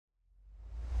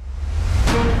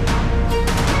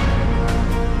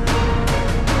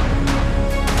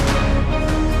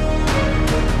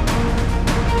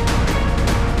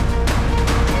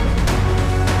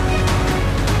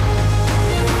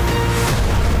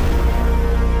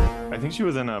think she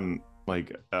was in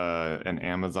an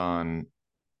Amazon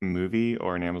movie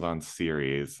or an Amazon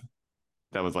series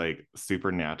that was like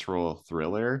supernatural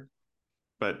thriller,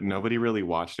 but nobody really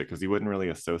watched it because you wouldn't really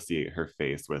associate her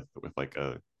face with like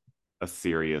a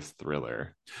serious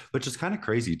thriller. Which is kind of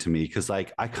crazy to me because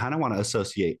like I kind of want to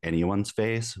associate anyone's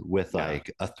face with Yeah.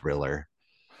 like a thriller.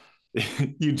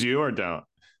 You do or don't?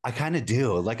 I kind of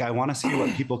do. Like I want to see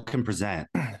what people can present.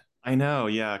 I know,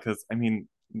 yeah, because I mean,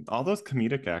 all those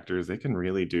comedic actors, they can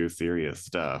really do serious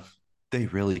stuff. They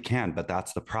really can, but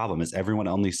that's the problem is everyone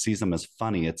only sees them as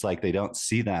funny. It's like they don't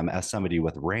see them as somebody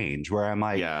with range, where I'm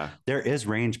like, Yeah. there is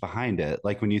range behind it.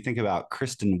 Like when you think about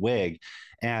Kristen Wiig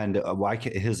and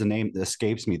his name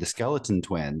escapes me, the Skeleton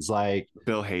Twins, like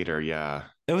Bill Hader, yeah.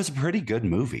 it was a pretty good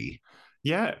movie,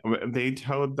 Yeah, they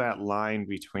towed that line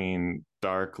between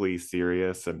darkly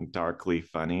serious and darkly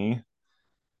funny.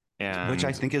 which I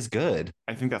And think is good.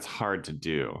 I think that's hard to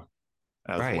do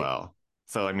as Right. well.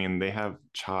 So, I mean, they have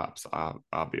chops,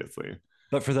 obviously.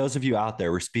 But for those of you out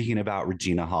there, we're speaking about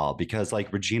Regina Hall because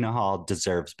like Regina Hall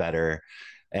deserves better.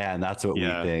 And that's what we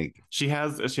Yeah, think. she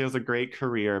has a great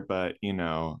career, but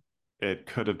it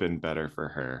could have been better for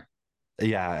her.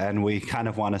 Yeah. And we kind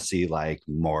of want to see like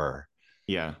more.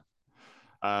 Yeah.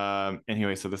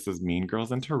 Anyway, so this is Mean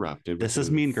Girls Interrupted, This which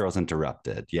is Mean is Girls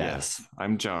Interrupted. yes, Yes.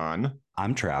 I'm John,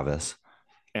 I'm Travis.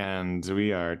 and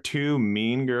we are two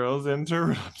Mean Girls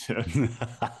Interrupted.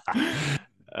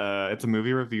 It's a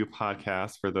movie review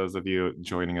podcast for those of you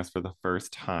joining us for the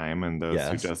first time and those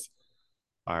who Yes. just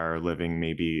are living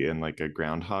maybe in like a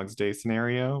Groundhog's Day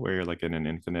scenario where you're like in an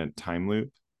infinite time loop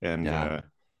and Yeah.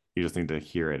 you just need to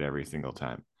hear it every single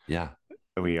time. Yeah.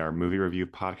 We are a movie review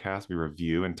podcast. We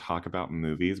review and talk about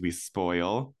movies. We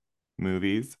spoil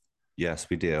movies. Yes,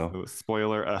 we do. So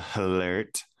spoiler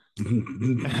alert.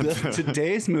 And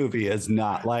Today's movie is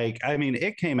not like, I mean,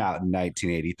 it came out in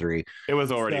 1983. it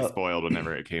was already So, spoiled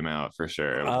whenever it came out for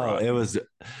sure. It was oh, it rotten. was,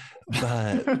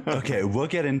 but okay, we'll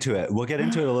get into it. We'll get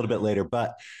into it a little bit later.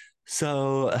 But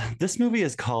so this movie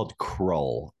is called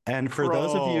Krull. And for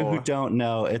those of you who Krull. don't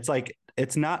know, it's like,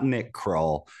 it's not Nick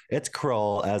Kroll. It's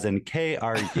Krull as in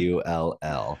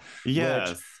Krull, which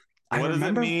Yes. I What does it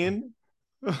remember mean?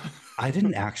 I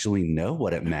didn't actually know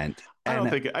what it meant. And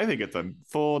I think it's a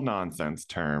full nonsense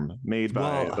term made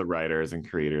by the well, writers and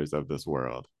creators of this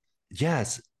world.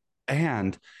 yes.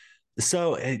 And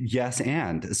so, yes.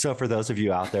 And so, for those of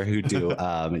you out there who do, you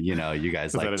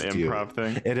guys Is that like an to do improv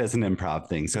thing? it is an improv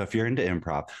thing. So, if you're into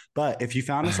improv, but if you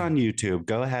found us on YouTube,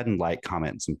 go ahead and like,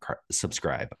 comment, and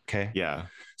subscribe. Okay. Yeah.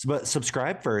 So, but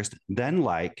subscribe first, then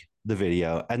like the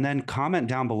video, and then comment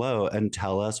down below and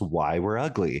tell us why we're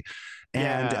ugly.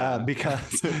 And Yeah.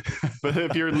 because But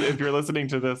if you're listening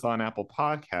to this on Apple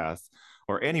Podcasts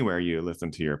or anywhere you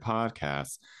listen to your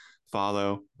podcasts,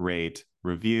 follow, rate,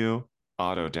 review,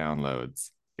 auto downloads.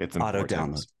 It's auto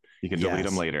important. download. You can delete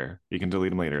them Yes. later. You can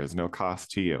delete them later. There's no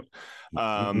cost to you.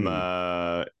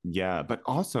 Mhm. Yeah, but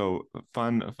also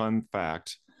fun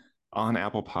fact on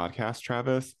Apple Podcasts,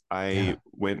 Travis, Yeah.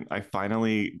 I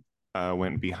finally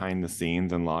went behind the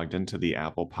scenes and logged into the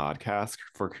Apple Podcast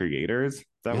for creators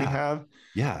that we Yeah. have,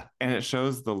 Yeah. and it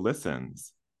shows the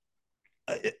listens.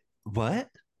 What?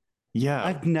 Yeah,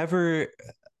 I've never.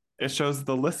 it shows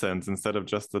the listens instead of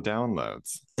just the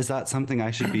downloads. Is that something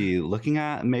I should be looking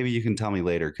at? Maybe you can tell me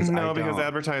later because I No, because don't.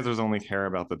 advertisers only care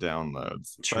about the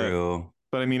downloads. True.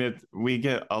 But I mean, we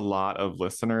get a lot of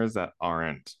listeners that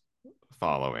aren't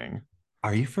following.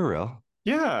 Are you for real?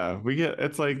 Yeah, we get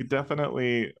it's like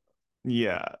definitely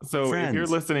yeah. So if you're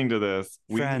Friends, listening to this,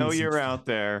 we know friends. you're out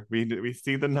there. We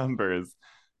see the numbers.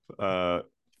 Uh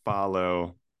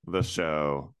Follow the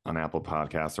show on Apple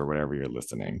Podcasts or whatever you're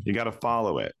listening. You got to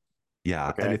follow it,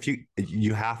 Yeah. And okay? if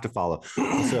you have to follow.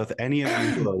 Also, if any of you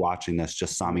who are watching this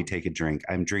just saw me take a drink,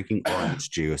 I'm drinking orange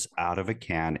juice out of a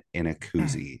can in a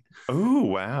koozie. Oh,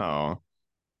 wow.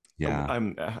 Yeah.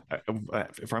 I'm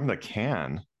from the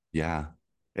can. Yeah.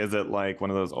 Is it like one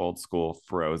of those old school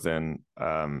frozen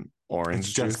It's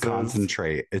orange just juices?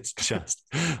 concentrate. It's just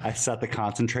I set the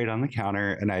concentrate on the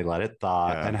counter and I let it thaw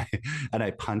Yeah. and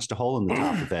I punched a hole in the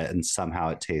top of it and somehow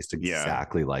it tastes Yeah.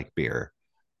 exactly like beer.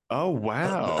 Oh,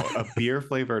 wow. A beer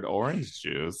flavored orange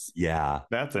juice. Yeah.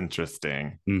 That's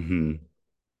interesting. Mm-hmm.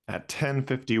 At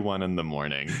 10:51 in the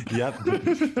morning. Yep.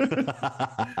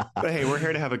 But hey, we're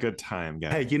here to have a good time,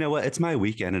 Hey, guys. you know what? It's my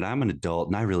weekend and I'm an adult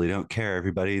and I really don't care,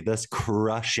 everybody. That's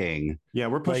crushing. Yeah,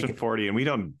 we're pushing Like, 40 and we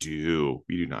do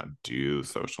not do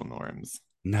social norms.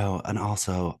 no, and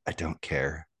also I don't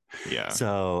care. Yeah.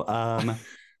 So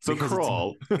So because it's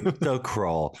Krull. so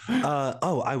cruel.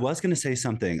 Oh, I was going to say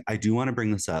something. I do want to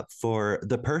bring this up for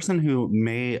the person who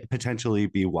may potentially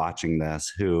be watching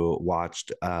this, who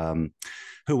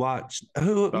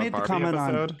The made the Barbie comment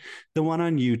on episode. the one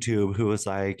on YouTube who was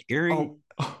like Oh,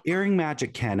 earring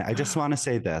magic Ken. I just want to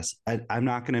say this. I'm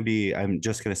not going to be. I'm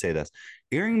just going to say this.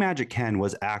 Earring magic Ken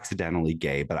was accidentally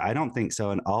gay, but I don't think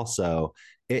so. And also,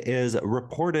 it is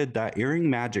reported that earring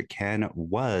magic Ken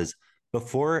was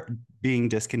before being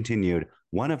discontinued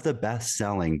one of the best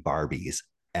selling Barbies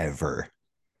ever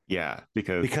yeah,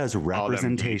 because because all them gay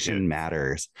representation kids.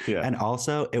 matters. Yeah, And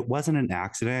also, it wasn't an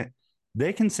accident.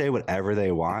 They can say whatever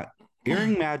they want.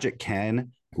 Earring Magic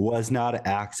Ken was not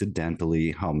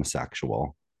accidentally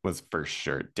homosexual. was for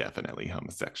sure definitely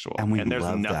homosexual. And we And there's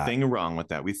love that. nothing wrong with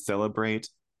that. We celebrate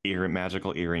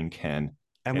magical earring Ken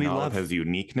And in we all of love, his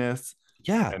uniqueness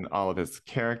yeah. and all of his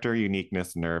character,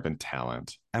 uniqueness, nerve, and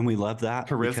talent. And we love that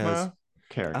because Charisma,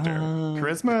 character. uh,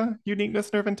 Charisma,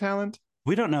 uniqueness, nerve, and talent.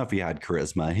 we don't know if he had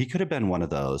charisma. He could have been one of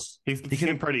those. He He could seemed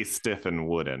have, pretty stiff and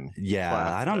wooden, yeah.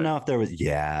 I don't plastic. know if there was,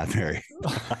 yeah, very.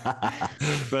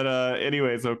 But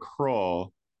anyway, so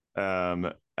Kroll,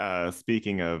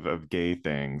 speaking of gay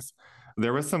things,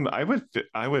 there was some I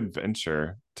would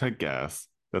venture to guess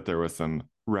that there was some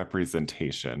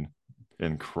representation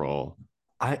in Kroll.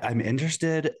 I'm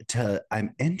interested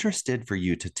for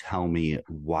you to tell me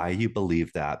why you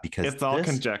believe that because It's all this,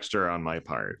 conjecture on my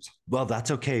part. well,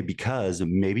 that's okay because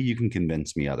maybe you can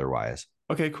convince me otherwise.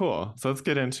 Okay, cool. So let's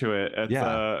get into it. It's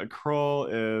Yeah, Kroll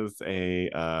is a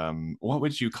what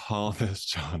would you call this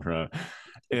genre?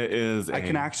 It is I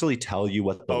can a actually tell you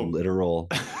what the oh literal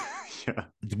yeah.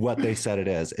 what they said it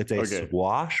is. It's a Okay.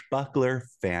 swashbuckler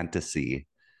fantasy.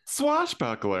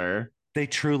 Swashbuckler. They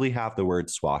truly have the word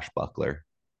swashbuckler.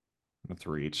 Let's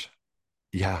reach.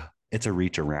 Yeah, it's a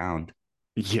reach around.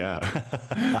 Yeah.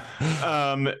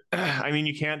 I mean,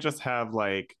 you can't just have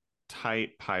like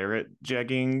tight pirate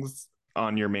jeggings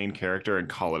on your main character and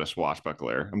call it a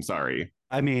swashbuckler. I'm sorry.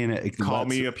 I mean, Call let's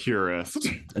me a purist.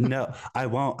 no, I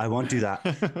won't. I won't do that.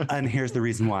 And here's the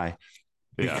reason why.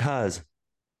 Yeah. Because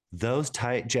those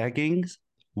tight jeggings,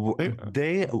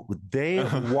 They- they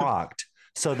walked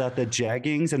so that the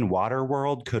jeggings in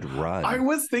Waterworld could I run.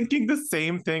 was thinking the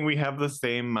same thing. We have the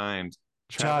same mind.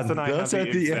 Travis and John, I have those are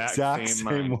the the exact exact same same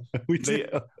mind. one we do,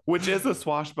 They, which is a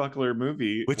swashbuckler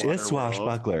movie, which is Waterworld.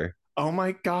 swashbuckler. Oh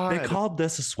my They god. called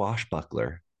this a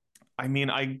swashbuckler. I mean,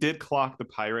 I did clock the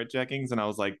pirate jeggings, and I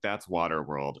was like, "That's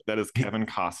Waterworld. That is Kevin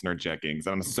Costner jeggings."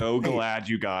 And I'm so Hey, glad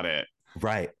you got it.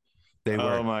 right. They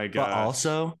Oh were. my But gosh,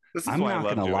 also, this is I'm why I not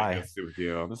love going to doing lie. this with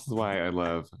you. This is why I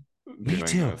love Me doing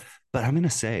too. this. But I'm going to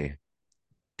say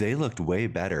they looked way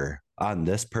better on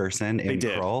this person They in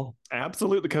did Krull.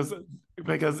 absolutely because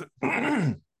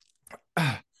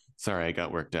sorry, I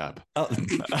got worked up. Oh.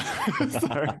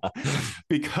 Sorry,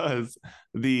 because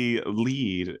the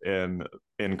lead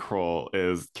in Kroll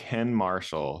is Ken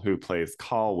Marshall, who plays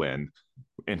Colwyn.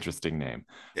 Interesting name,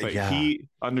 but Yeah, he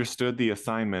understood the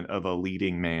assignment of a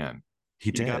leading man. he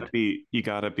You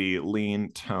gotta did. be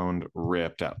lean, toned,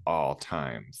 ripped at all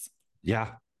times.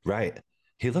 Yeah, right.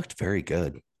 He looked very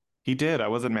good. He did. I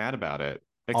wasn't mad about it,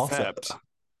 Also, except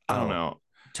I don't oh, know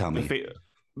tell the me. fa-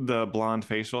 the blonde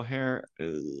facial hair.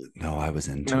 No, I was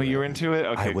No, into you it. were into it.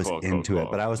 I Okay, was cool, cool, into it,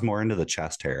 but cool. I was more into the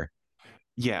chest hair.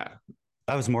 Yeah,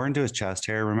 I was more into his chest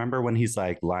hair. Remember when he's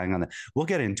like lying on the, we'll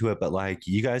get into it, but like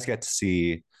you guys get to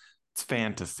see it's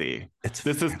fantasy. it's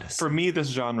This is for fantasy. me. This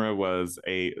genre was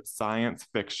a science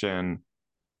fiction,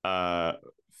 uh,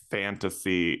 a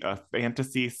fantasy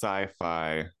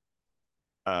sci-fi,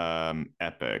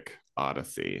 epic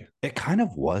odyssey. It kind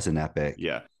of was an epic.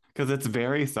 Yeah, because it's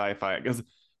very sci-fi. Because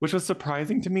which was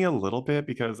surprising to me a little bit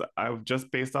because I just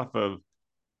based off of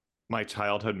my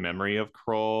childhood memory of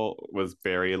Kroll was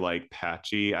very like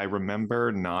patchy. I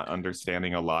remember not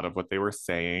understanding a lot of what they were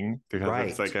saying because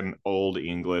it's Right. like an old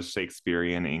English,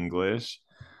 Shakespearean English,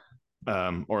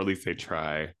 or at least they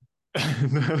try.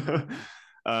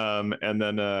 And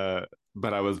then,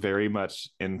 but I was very much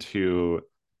into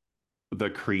the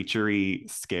creaturey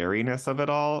scariness of it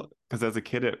all because as a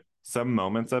kid, some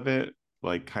moments of it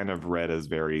like kind of read as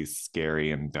very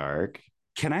scary and dark.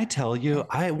 Can I tell you,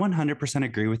 I 100%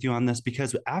 agree with you on this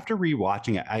because after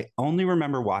rewatching it, I only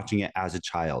remember watching it as a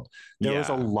child. There was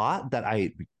a Yeah, lot that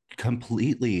I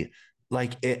completely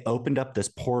like it opened up this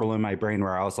portal in my brain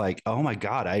where I was like, oh my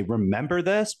God, I remember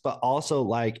this, but also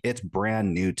like it's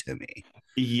brand new to me.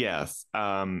 yes.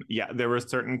 Yeah, there were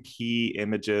certain key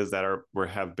images that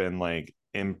have been like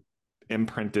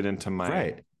imprinted into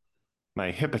Right.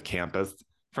 my hippocampus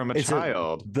from a Is it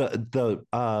child.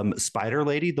 the spider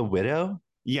lady, the widow?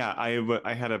 Yeah,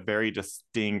 I had a very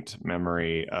distinct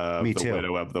memory Me of the too.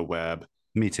 Widow of the Web.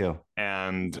 Me too.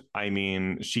 And I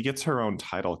mean, she gets her own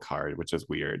title card, which is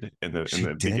weird in She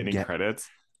the did beginning get, credits.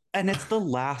 and it's the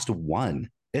last one.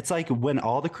 It's like when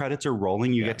all the credits are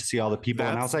rolling, you Yeah. get to see all the people.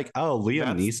 And I was That's like, oh, Liam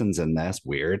that's Neeson's in this.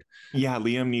 Weird. yeah,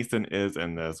 Liam Neeson is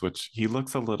in this, which he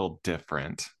looks a little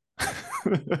different.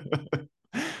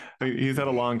 He's had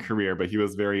a long career, but he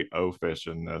was very oafish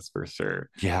in this for sure,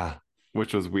 Yeah.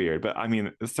 which was weird. But I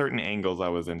mean, certain angles I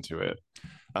was into it.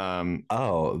 Um,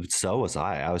 Oh, so was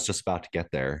I. I was just about to get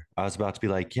there. I was about to be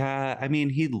like, yeah, I mean,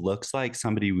 he looks like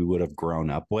somebody we would have grown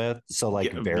up with. So,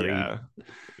 like, yeah, very, yeah,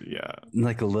 yeah.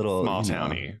 like a little, Small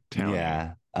towny, towny,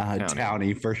 yeah, towny.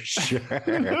 towny for sure.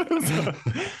 So,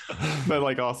 but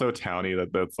like also towny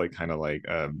that's like kind of like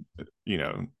you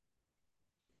know,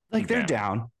 Like, they're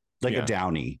down. down, like a Yeah.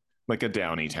 downy. Like a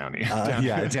downy towny. Down.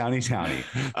 Yeah, downy, towny.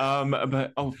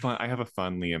 But oh fun. I have a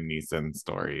fun Liam Neeson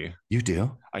story. You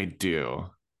do? I do.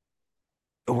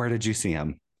 Where did you see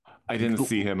him? I didn't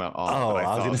see him at all, Oh,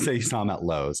 I was going to say you saw him at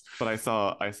Lowe's. but I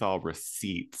saw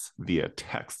receipts via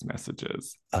text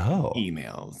messages, Oh,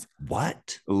 emails,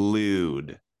 what?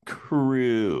 lewd,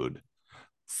 crude,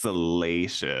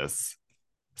 salacious,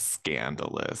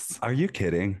 scandalous. Are you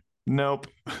kidding? Nope.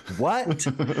 What?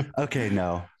 Okay,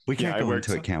 no, we Yeah, can't I go worked.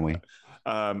 into it, can we?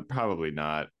 Probably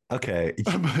not. Okay,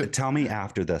 but tell me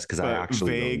after this because I but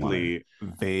actually really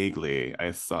want to. vaguely,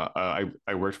 I saw.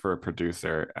 I worked for a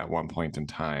producer at one point in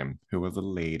time who was a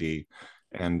lady,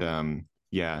 and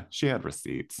yeah, she had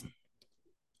receipts.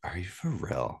 Are you for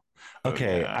real? Oh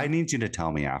Okay, I yeah, need you to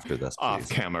tell me after this, off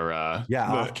please. camera.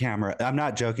 Yeah, off The camera. I'm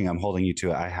not joking. I'm holding you to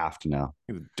it. I have to know.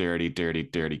 dirty, dirty,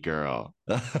 dirty girl.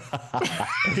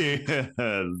 Yes,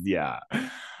 yeah.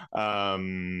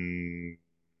 Um.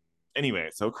 Anyway,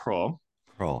 so Krull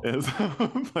Roll. is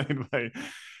played by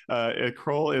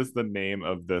Krull is the name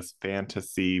of this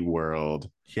fantasy world.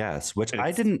 Yes, which It's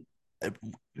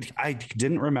I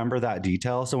didn't remember that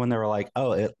detail. So when they were like,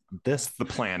 "Oh, this, it's the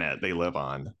planet they live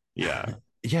on. Yeah,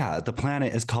 yeah, the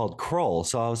planet is called Krull,"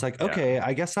 so I was like, yeah, "Okay,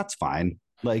 I guess that's fine.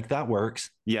 Like that works."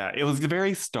 yeah. It was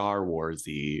very Star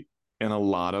Warsy in a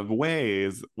lot of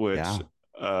ways. Which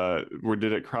Yeah, where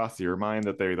did it cross your mind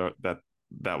that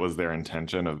that was their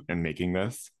intention of in making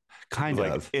this? It was kind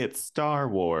like of, it's Star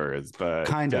Wars, but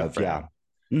kind of, yeah.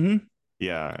 different. Hmm.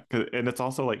 Yeah, and it's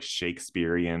also like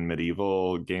Shakespearean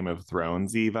medieval Game of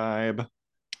Thronesy vibe. I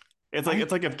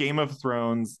It's like if Game of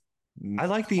Thrones I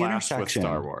like the clashed with Star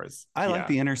intersection. Wars. I like Yeah.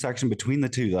 the intersection between the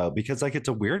two though, because like it's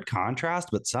a weird contrast,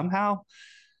 but It's somehow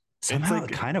it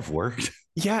like kind of worked.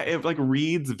 yeah, it like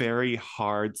reads very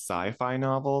hard sci-fi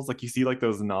novels. Like you see like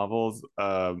those novels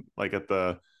like at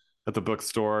the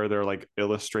bookstore, they're like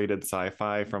illustrated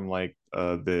sci-fi from like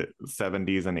the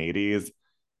 70s and 80s.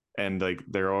 And like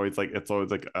they're always like it's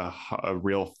always like a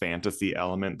real fantasy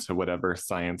element to whatever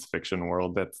science fiction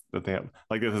world that they have.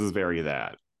 Like this is very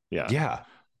that. Yeah. Yeah,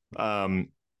 Um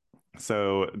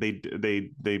so they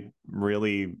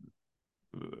really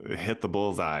hit the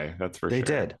bullseye, that's for they sure.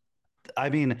 did. I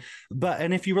mean, but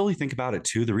and if you really think about it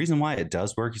too, the reason why it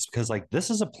does work is because like this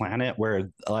is a planet where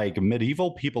like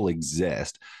medieval people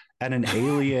exist and an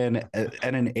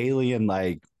alien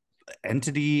like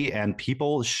entity and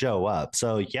people show up.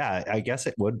 So yeah, I guess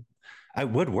I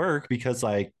would work because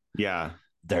like Yeah.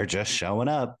 they're just showing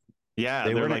up. Yeah,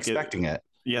 They they're weren't like it. expecting it.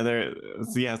 Yeah, they're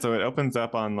so yeah, so it opens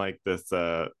up on like this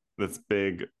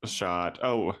big shot.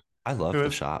 Oh, I love who the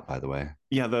is shot, by the way.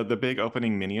 yeah, the big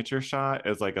opening miniature shot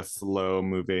is like a slow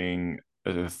moving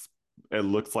it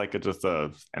looks like it's just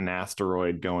an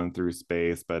asteroid going through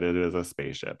space, but it is a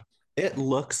spaceship. It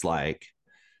looks like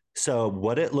so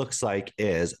what it looks like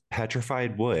is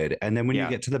petrified wood. And then when you Yeah.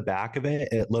 get to the back of it,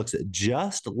 it looks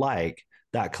just like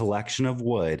that collection of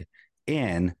wood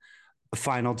in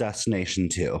Final Destination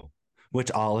 2,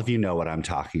 which all of you know what I'm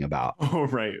talking about. Oh,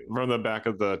 right. From the back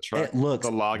of the truck, It looks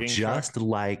the logging truck. just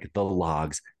like the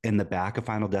logs in the back of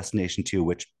Final Destination 2,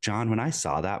 which, John, when I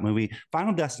saw that movie,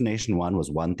 Final Destination 1 was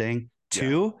one thing, Yeah.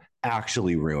 2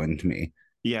 actually ruined me.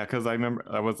 Yeah, because I remember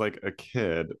I was like a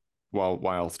kid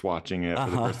whilst watching it Uh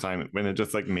for the huh. first time, when it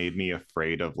just like made me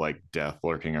afraid of like death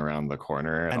lurking around the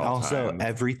corner at And all also, times.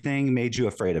 everything made you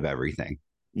afraid of everything.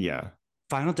 Yeah,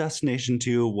 Final Destination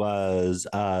 2 was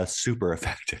super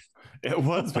effective. it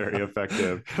was very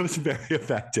effective. It was very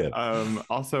effective.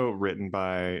 Also written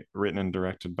and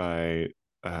directed by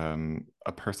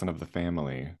a person of the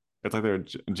family. It's like they're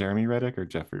Jeremy Reddick or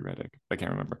Jeffrey Reddick. I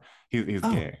can't remember. He's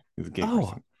Oh, gay. He's a gay oh,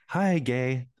 person. hi,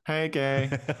 gay. Hey, gay.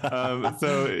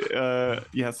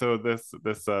 Yeah, so this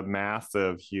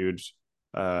massive, huge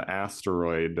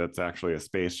asteroid that's actually a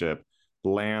spaceship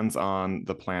lands on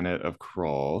the planet of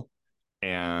Krull,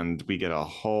 and we get a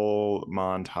whole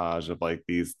montage of like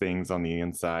these things on the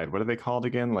inside. What are they called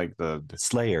again? Like the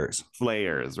Slayers.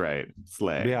 slayers, right? We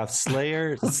Slay. have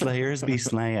Slayers be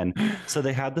slaying. So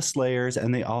they had the Slayers,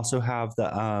 and they also have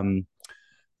the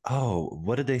oh,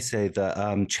 what did they say?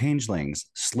 The changelings,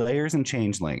 Slayers and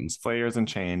changelings. Slayers and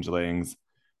changelings.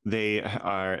 They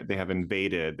have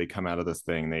invaded. They come out of this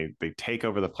thing. They take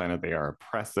over the planet. They are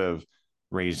oppressive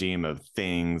regime of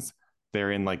things.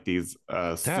 They're in like these They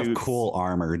have suits. cool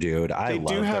armor, dude. I They do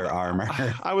love have. their armor.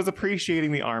 I was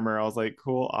appreciating the armor. I was like,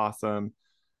 cool, awesome.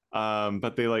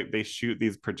 But they shoot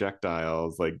these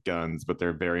projectiles like guns, but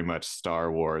they're very much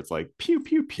Star Wars, like pew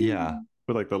pew Yeah. pew,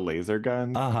 with like the laser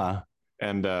guns. Uh-huh.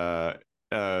 And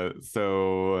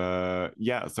so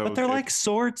yeah, But so they're it like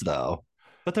swords though.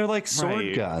 But they're like sword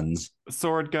right, guns.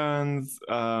 sword guns,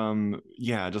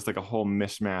 yeah, just like a whole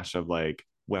mishmash of like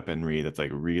weaponry that's like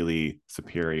really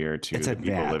superior It's to the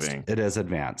people advanced. living. It is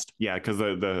advanced. Yeah, because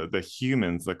the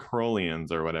humans, the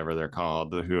Krolians or whatever they're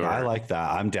called, who Yeah, I are like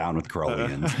that. I'm down with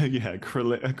Crowlians. yeah,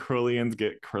 Krolians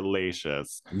get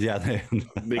Krolacious. Yeah,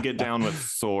 They get down with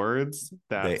swords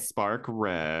that they spark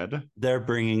red. they're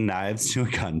bringing knives to a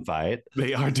gunfight.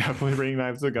 They are definitely bringing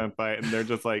knives to a gunfight, and they're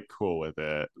just like cool with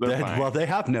it. They're Well, fine. they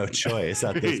have no choice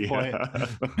at this point.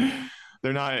 Yeah.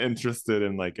 They're not interested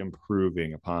in like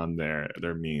improving upon their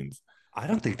means. I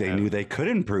don't think they And knew they could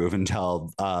improve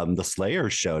until the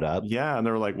Slayers showed up. yeah, and they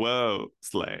were like, "Whoa,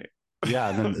 slay!" Yeah,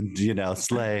 and then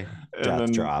Slay, And death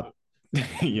then drop.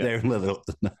 yeah, They're little.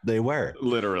 They were the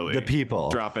literally people.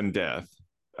 dropping death.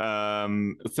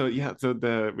 So yeah, so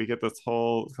the we get this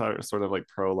whole sort of like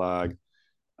prologue.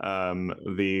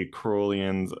 The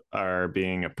Krolians are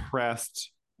being oppressed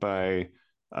by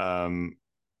um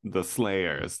the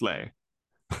Slayers, Slay.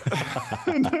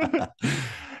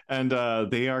 And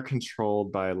they are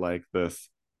controlled by like this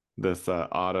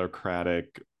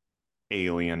autocratic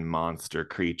alien monster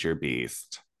creature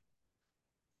beast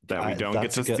that we don't get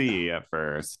That's to good. see at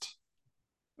first,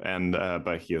 and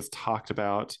but he is talked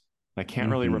about. I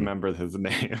can't really Mm-hmm. remember his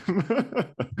name.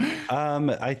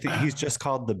 I think he's just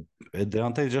called the.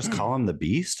 Don't they just call him the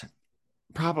Beast?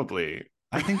 Probably.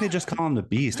 I think they just call him the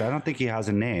Beast. I don't think he has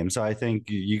a name, so I think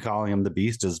you calling him the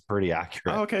Beast is pretty Oh,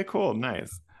 accurate. okay, cool,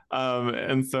 nice.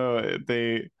 And so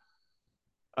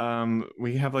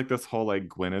we have like this whole like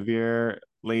Guinevere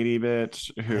lady bitch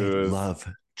I who's love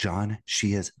John.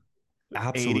 She is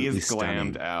absolutely 80s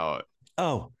glammed stunning. out.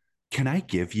 Oh, can I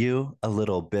give you a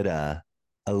little bit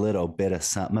of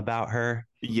something about her?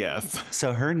 Yes.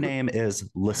 So her name is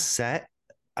Lisette.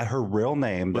 Her real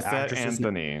name, the Lisette actress's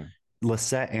Anthony.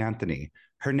 Lisette Anthony.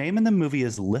 Her name in the movie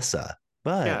is Lissa,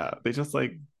 but Yeah, they just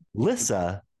like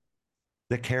Lissa,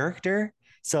 the character.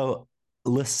 So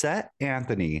Lisette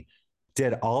Anthony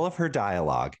did all of her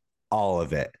dialogue, all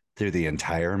of it through the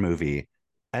entire movie.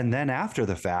 And then after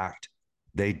the fact,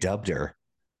 they dubbed her.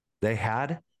 They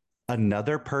had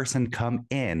another person come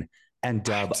in and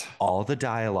dub what? all the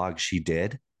dialogue she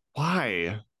did.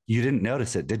 Why? You didn't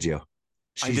notice it, did you?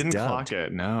 I She's didn't clock dubbed.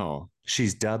 it. No.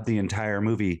 She's dubbed the entire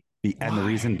movie. And the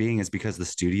reason Why? being is because the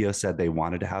studio said they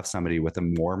wanted to have somebody with a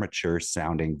more mature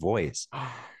sounding voice.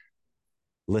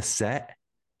 Lisette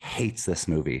hates this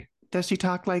movie. Does she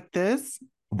talk like this?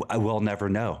 I will never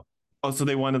know. Oh, so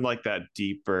they wanted like that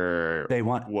deeper They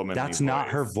want womanly That's not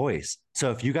her voice. voice.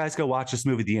 So if you guys go watch this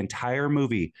movie, the entire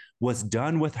movie was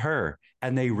done with her.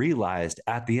 And they realized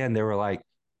at the end, they were like,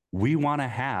 we want to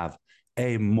have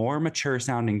a more mature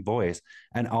sounding voice.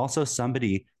 And also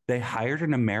somebody, they hired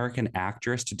an American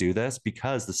actress to do this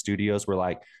because the studios were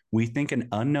like, we think an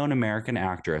unknown American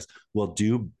actress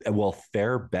will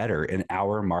fare better in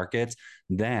our markets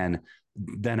than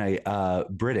a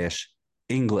British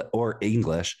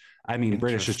English. I mean,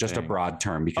 British is just a Interesting. broad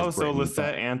term because Oh, so Britain,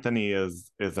 Lisette but Anthony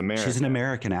is she's an American.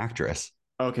 American actress,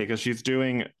 Okay, because she's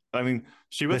doing. I mean,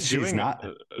 but she's not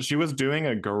she was doing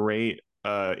a great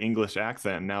English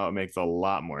accent. Now it makes a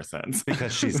lot more sense.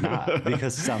 because she's not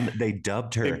because they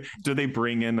dubbed her. Did they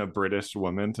bring in a British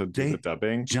woman to do the They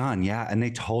dubbing? John, yeah, and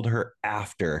they told her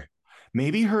after.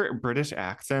 Maybe her British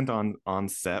accent on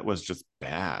set was just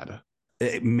bad.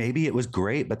 Maybe it was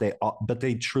great, but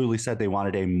they truly said they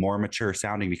wanted a more mature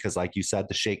sounding because, like you said,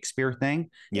 the Shakespeare thing.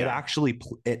 It Yeah, actually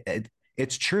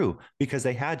it's true because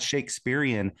they had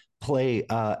Shakespearean play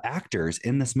actors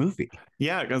in this movie.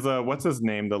 yeah. Because what's his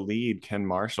name? The lead, Ken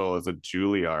Marshall, is a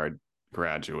Juilliard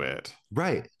graduate.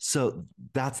 Right. So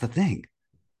that's the thing.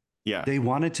 Yeah, They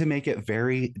wanted to make it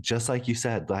very, just like you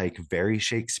said, like very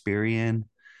Shakespearean.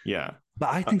 Yeah. But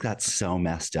I Uh, think that's so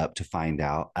messed up to find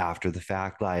out after the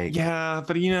fact. Like, yeah,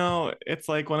 but it's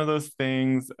like one of those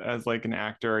things as like an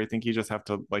actor, I think you just have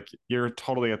to like you're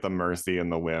totally at the mercy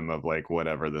and the whim of like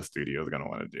whatever the studio is going to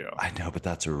want to do. I know, but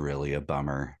that's really a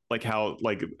bummer. Like how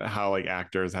like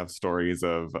actors have stories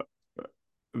of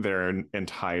their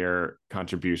entire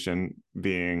contribution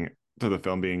being to the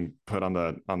film being put on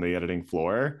the editing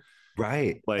floor.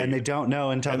 Right. And Like they don't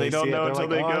know until and they they see don't it. know They're until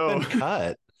like, they oh, I've go been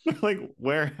cut. like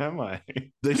where am I?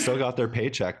 They still got their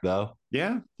paycheck though.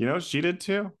 Yeah, she did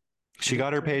too. She She did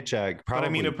got her too. paycheck, But I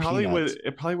mean, probably peanuts.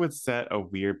 it probably would set a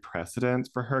weird precedent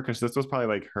for her because this was probably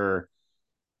like her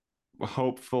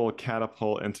hopeful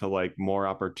catapult into like more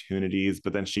opportunities.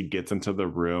 But then she gets into the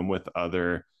room with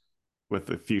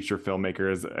the future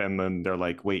filmmakers, and then they're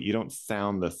like, "Wait, you don't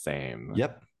sound the same.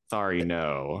 Yep. Sorry,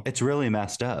 no." It's really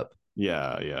messed up.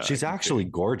 Yeah, yeah, I She's can see. actually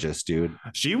gorgeous, dude.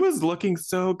 She was looking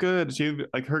so good. She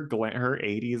like her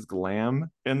 80s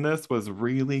glam in this was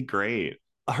really great.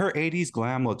 Her 80s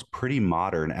glam looks pretty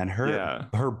modern, and Yeah.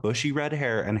 her bushy red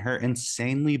hair and her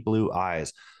insanely blue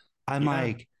eyes. I'm Yeah.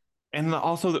 like, And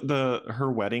also the her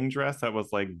wedding dress that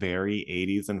was like very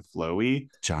 80s and flowy.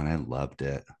 John, I loved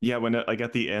it. Yeah, when like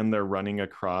at the end they're running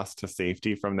across to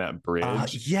safety from that bridge, and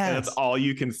that's Yes. all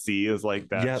you can see is like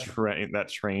Yep. that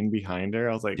train behind her.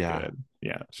 I was like, Yeah. good.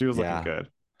 Yeah, she was looking Yeah. good.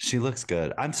 She looks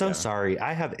good. I'm so Yeah. sorry.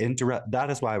 I have interrupt. That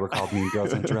is why we're called Mean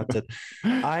Girls Interrupted.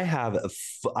 I have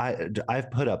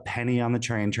I've put a penny on the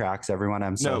train tracks. Everyone,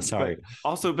 I'm so No, but sorry.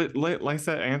 also, but like I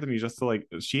said, Anthony, just to like,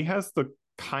 she has the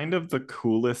kind of the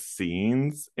coolest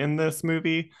scenes in this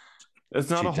movie. It's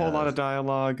not She a whole lot of does.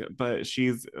 dialogue, but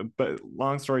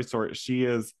long story short, she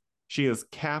is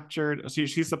captured.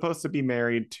 She's supposed to be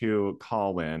married to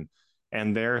Colwyn,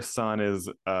 and their son is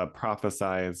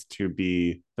prophesized to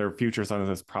be their future son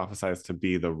is prophesized to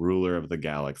be the ruler of the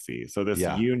galaxy. So this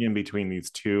Yeah. union between these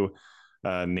two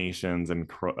nations and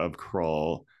of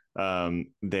Krull,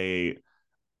 they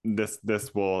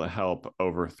this will help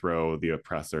overthrow the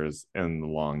oppressors in the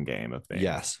long game of things.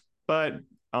 Yes. But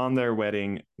on their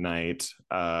wedding night,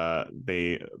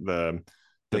 the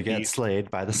They get beast,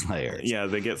 slayed by the Slayers. yeah,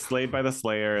 they get slayed by the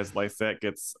Slayers. Lysette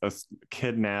gets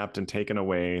kidnapped and taken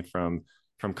away from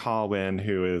Colwyn,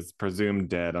 who is presumed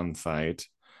dead on sight,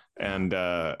 and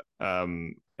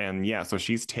yeah, so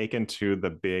she's taken to the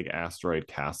big asteroid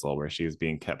castle where she's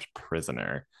being kept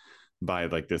prisoner by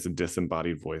like this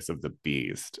disembodied voice of the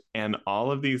beast. And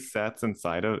all of these sets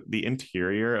inside of the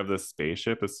interior of the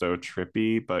spaceship is so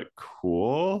trippy but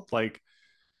cool. Like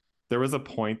there was a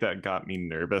point that got me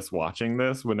nervous watching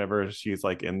this whenever she's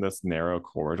like in this narrow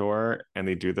corridor and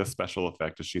they do this special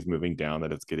effect as she's moving down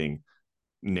that it's getting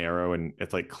narrow and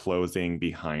it's like closing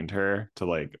behind her to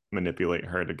like manipulate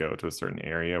her to go to a certain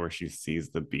area where she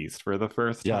sees the beast for the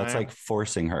first Yeah, it's time. like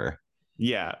forcing her.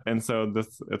 Yeah, and so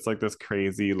this it's like this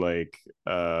crazy like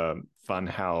fun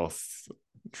house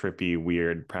trippy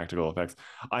weird practical effects.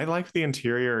 I liked the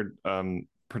interior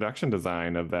production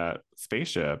design of that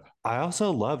spaceship. I also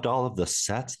loved all of the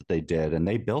sets that they did, and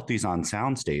they built these on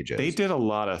sound They stages. did a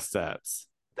lot of sets.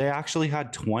 They actually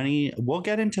had 20. We'll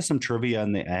get into some trivia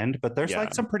in the end, but there's Yeah,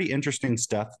 like some pretty interesting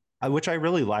stuff, which I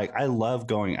really like. I love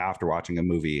going after watching a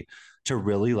movie to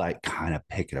really like kind of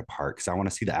pick it apart because I want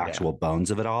to see the yeah, actual bones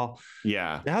of it all.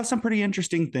 yeah. They have some pretty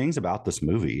interesting things about this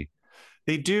movie.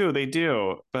 They do.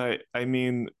 But I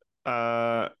mean,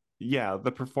 uh, yeah,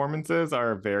 the performances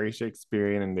are very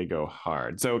Shakespearean and they go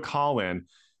hard. So Colin,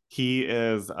 he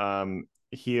is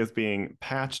he is being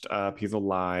patched up. He's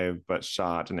alive but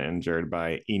shot and injured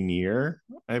by Enir,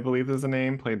 I believe is the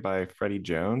name, played by Freddie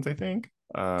Jones, I think.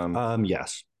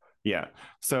 Yes, Yeah.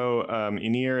 So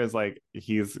Enir is like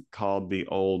he's called the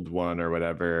old one or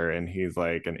whatever, and he's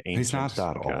like an he's ancient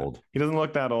not that guy. old. He doesn't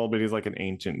look that old, but he's like an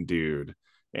ancient dude.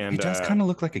 He And does kind of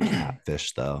look like a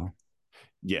catfish, though.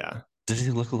 yeah, Does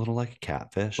he look a little like a a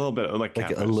catfish? little bit like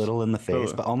Like a catfish. little in the face,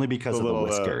 The but only because of the little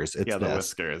whiskers. It's yeah,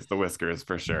 this. the whiskers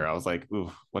for sure. I was like,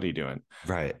 ooh, what are you doing?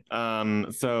 Right.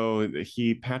 So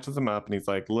he patches him up and he's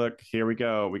like, look, here we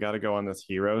go. We got to go on this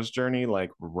hero's journey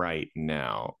like right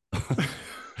now.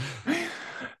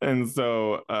 And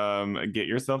so get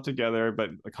yourself together.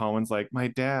 But Colin's like, my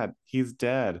dad, he's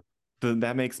dead.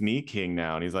 That makes me king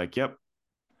now. And he's like, yep.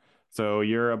 So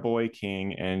you're a boy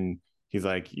king. And he's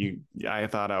like, I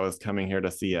thought I was coming here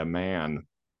to see a man.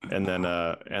 And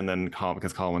then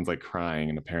because Colin's like crying,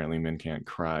 and apparently men can't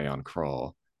cry on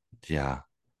Krull. Yeah.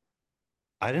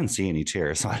 I didn't see any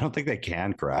tears, so I don't think they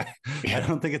can cry. I Yeah.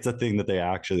 don't think it's a thing that they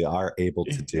actually are able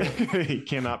to do. He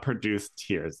cannot produce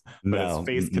tears, but his No.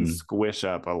 face can Mm-mm. squish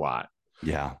up a lot.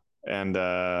 Yeah. And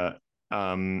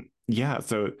yeah,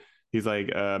 so he's like,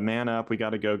 man up, we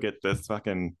got to go get this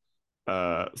fucking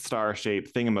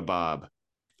star-shaped thingamabob.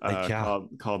 Yeah,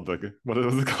 Called the what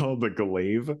is it called? The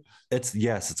glaive. it's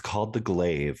yes, it's called the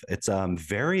glaive. It's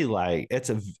very like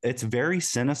it's very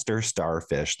sinister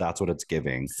starfish. That's what it's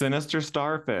giving. Sinister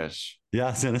starfish.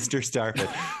 Yeah, sinister starfish.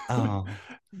 Oh,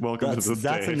 Welcome to that's the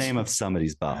that's the stage. name of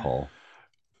somebody's butthole.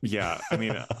 Yeah, I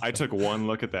mean, I took one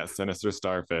look at that sinister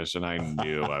starfish and I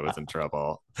knew I was in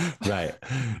trouble. Right,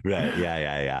 right. Yeah,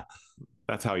 yeah, yeah.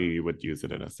 That's how you would use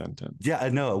it in a sentence. Yeah, I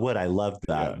know it would. I love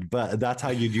Yeah. that. But that's how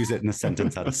you'd use it in a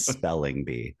sentence. How to spelling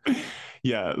bee.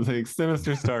 Yeah, like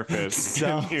sinister starfish.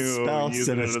 Can you Spell use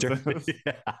it in a sinister. sentence?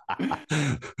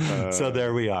 Yeah. So Uh,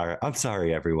 there we are. I'm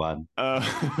sorry, everyone.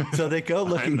 So they go I'm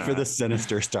looking for the not.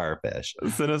 sinister starfish.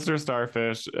 Sinister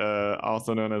starfish,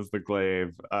 also known as the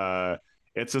glaive.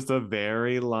 It's just a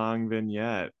very long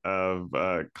vignette of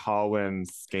Colwyn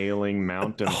scaling Hold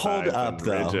mountainsides up, and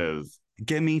though. ridges.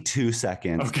 Give me 2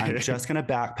 seconds. I'm Okay, just going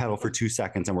to backpedal for 2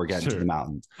 seconds and we're getting to the sure.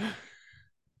 mountains.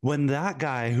 When that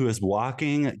guy who is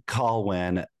walking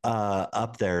Colwyn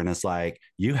up there and is like,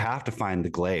 you have to find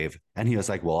the glaive. And he was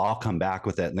like, well, I'll come back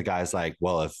with it. And the guy's like,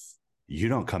 well, if you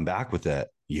don't come back with it,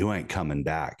 you ain't coming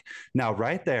back. Now,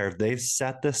 right there, they've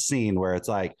set the scene where it's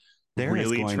like, there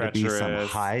is Really going to be some treacherous.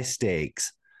 high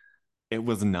stakes. It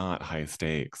was not high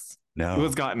stakes. It was No,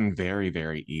 gotten very,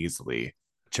 very easily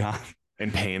John,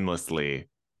 and painlessly.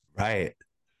 right.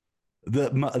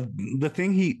 The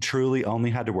thing he truly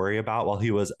only had to worry about while he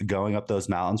was going up those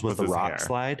mountains was Was the his rock hair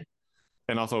slide.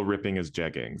 and also ripping his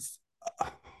jeggings.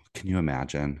 Can you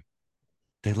imagine?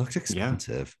 They looked Yeah,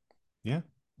 expensive. yeah.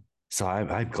 So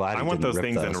I'm glad I he want didn't those rip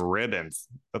things in those. ribbons.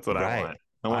 That's what I Right. want.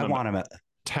 I want I them want him.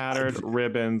 tattered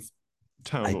ribbons,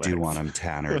 I do toneless. want him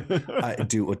tannered. I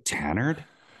do with tannered.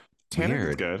 Tannered is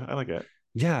Weird. good. I like it.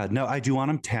 Yeah. No, I do want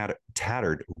him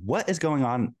tattered. What is going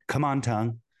on? Come on,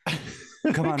 tongue.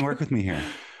 Come on, work with me here.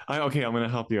 Okay, I'm gonna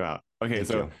help you out. Okay, Thank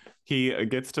so you. he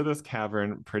gets to this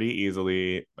cavern pretty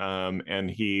easily,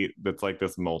 and he that's like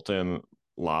this molten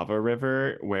lava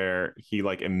river where he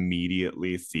like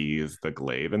immediately sees the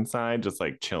glaive inside, just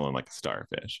like chilling like a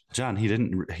starfish. John, he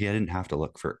didn't. He didn't have to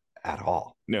look for at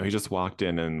all. No, he just walked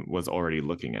in and was already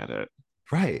looking at it,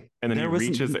 Right. and then he There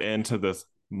reaches wasn't. into this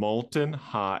molten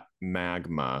hot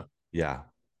magma Yeah.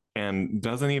 and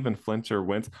doesn't even flinch or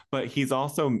wince. But he's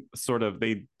also sort of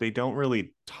they don't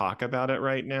really talk about it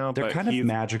right now, They're but kind of he's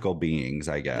magical beings,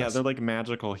 I yeah, they're guess. like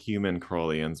magical human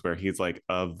Crollians where he's like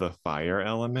of the fire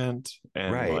element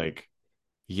and Right. like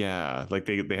yeah, like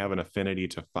they have an affinity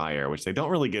to fire, which they don't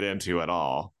really get into at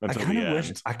all I until kind the of wish.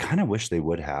 end. I kind of wish they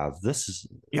would have. This is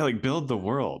Yeah, like build the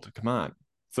world. Come on.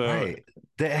 So right.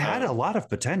 They had a um lot of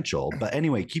potential, but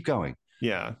anyway, keep going.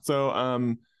 yeah.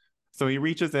 So he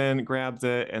reaches in, grabs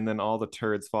it, and then all the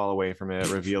turds fall away from it,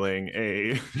 revealing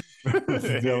a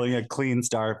Filling a clean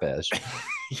starfish.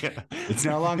 yeah, It's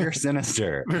no longer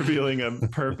sinister. revealing a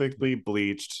perfectly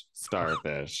bleached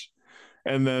starfish.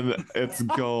 And then it's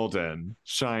golden,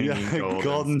 shiny Yeah, golden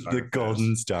golden the starfish.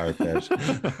 golden starfish.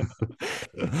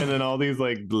 And then all these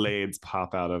like blades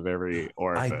pop out of every I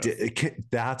orifice. did.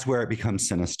 That's where it becomes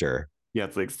sinister. Yeah,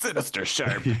 it's like sinister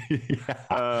sharp. Yeah.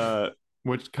 Uh,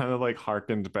 which kind of like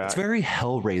harkened It's back. very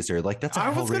Hellraiser. Like that's a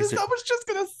Hellraiser. I was just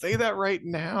gonna say that right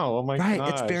now. Oh my Right.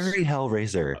 It's gosh. very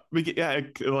Hellraiser. Yeah,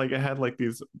 like it had like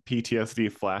these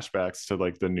PTSD flashbacks to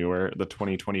like the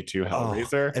 2022 Oh,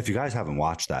 Hellraiser. if you guys haven't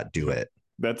watched that, do it.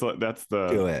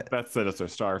 Do it. That's Sinister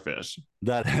Starfish.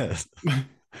 That is.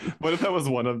 What if that was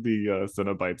one of the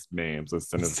Cenobites' names?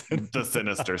 The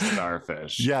Sinister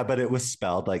Starfish. Yeah, but it was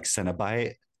spelled like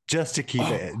Cenobite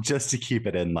Oh, just to keep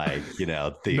it in like,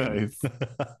 theme. nice.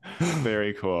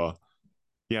 Very cool.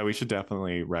 Yeah, we should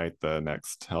definitely write the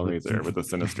next Hellraiser with the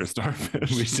Sinister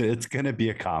Starfish. It's gonna be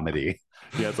a comedy.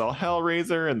 Yeah, it's all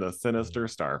Hellraiser and the Sinister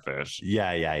Starfish.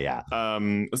 Yeah, yeah, yeah.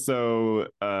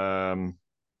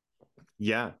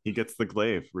 Yeah, he gets the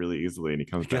glaive really easily and he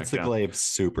comes He back gets the down. glaive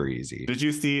super easy.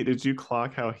 Did you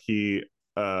clock how he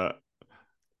uh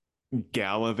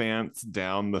gallivants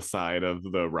down the side of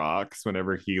the rocks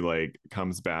whenever he like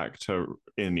comes back to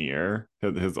Inir,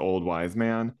 his old wise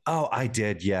man? Oh, I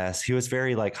did, yes. He was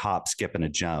very like hop, skip, and a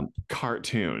jump.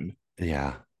 Cartoon.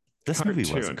 Yeah. This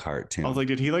movie was a Cartoon. I was cartoon. like,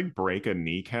 did he like break a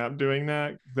kneecap doing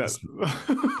that? That This,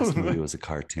 this movie was a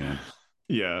cartoon.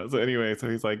 yeah. So anyway, so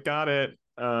he's like, got it.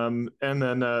 And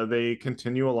then they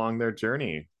continue along their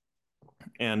journey.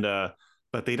 And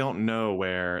but they don't know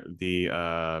where the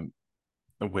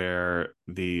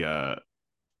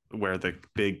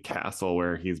big castle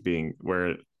where he's being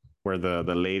where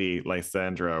the lady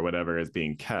Lysandra or whatever is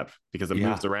being kept because it Yeah.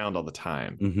 moves around all the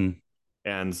time. Hmm.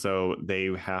 And so they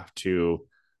have to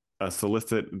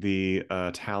solicit the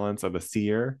talents of a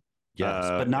seer. Yes,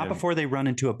 but not And before they run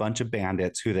into a bunch of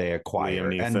bandits who they Liam acquire.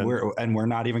 And Neeson. we're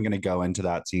not even going to go into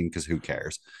that scene because who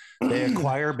cares? They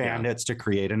acquire Yeah, bandits to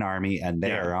create an army and they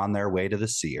yeah, are on their way to the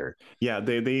seer. yeah.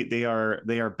 They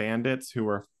are bandits who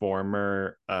are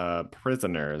former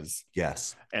prisoners,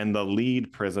 Yes. and the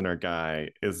lead prisoner guy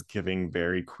is giving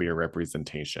very queer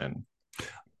representation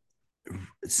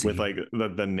with See, like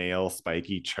the nail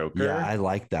spiky yeah, choker. I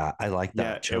like that. I like Yeah,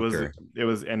 that it was choker. it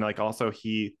was, and like also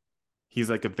he's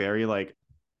like a very like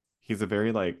he's a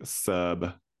very like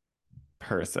sub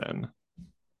person.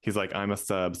 He's like, I'm a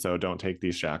sub, so don't take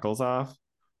these shackles off.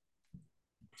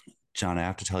 John, I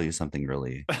have to tell you something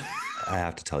really. I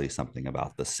have to tell you something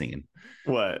about this scene.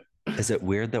 What? Is it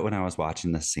weird that when I was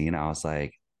watching this scene, I was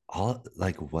like,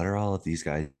 what are all of these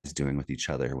guys doing with each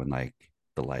other when like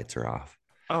the lights are off?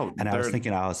 Oh, And I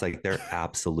was like, they're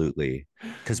absolutely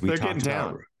because they're getting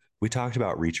down. we talked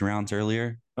about reach arounds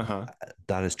earlier. Uh-huh.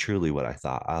 That is truly what I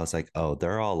thought. I was like, oh,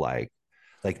 they're all like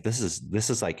this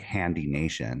is like Handy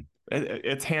Nation.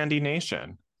 It's Handy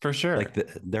Nation for sure.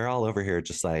 They're all over here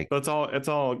just like But it's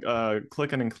all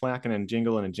clicking and clacking and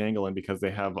jingling and jangling because they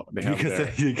because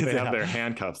they have their have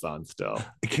handcuffs on still.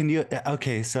 can you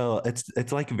okay, so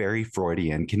it's like very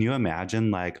Freudian. Can you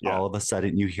imagine like Yeah. all of a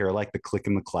sudden you hear like the click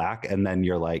and the clack and then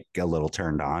you're like a little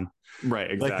turned on?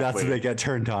 Right, Like that's when exactly. they get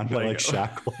turned on by Like like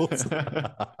shackles.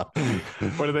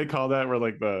 what do they call that? Where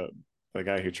like the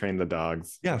guy who trained the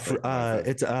dogs Yeah, with like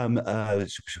noises.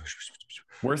 it's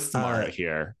We're smart uh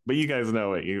here, but you guys know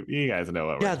what we're yeah,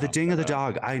 the talking ding of the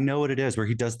about. dog. I know what it is where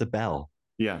he does the bell.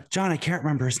 Yeah. John, I can't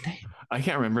remember his name. I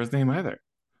can't remember his name either.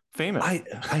 Famous.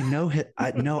 I know his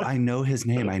I know his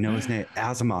name. I know his name.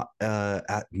 Asimov.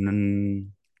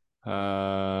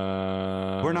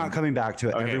 We're not Um coming back to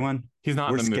it. okay. Everyone, He's not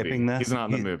in we're the movie. skipping He's this. not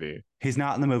in the movie. He's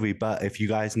not in the movie, but if you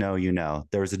guys know, you know.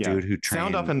 There was a Yeah. dude who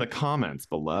Sound up trained. in the comments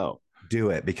below. Do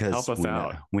it Help because us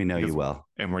out. we know you Because will.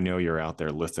 and we know you're out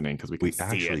there listening because we can We see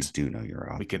actually it. do know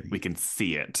you're out there. We can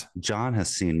see it. John has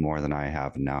seen more than I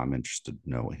have, and now I'm interested to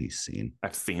know what he's seen.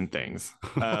 I've seen things.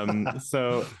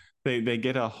 So they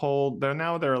get a whole.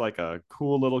 They're like a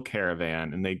cool little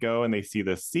caravan, and they go and they see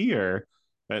the seer,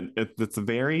 and it's a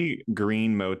very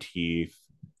green motif,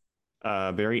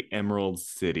 very Emerald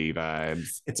City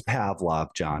vibes. It's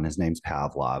Pavlov, John. His name's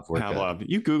Pavlov. We're good. Pavlov,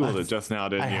 you Googled it just now, I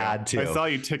didn't you? had I to. saw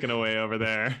you ticking away over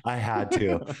there. I had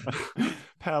to.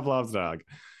 Pavlov's dog.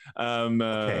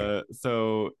 Okay.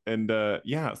 So and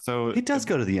yeah, so He does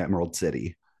go to the Emerald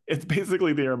City. it's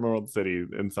basically the Emerald City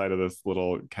inside of this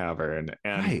little cavern,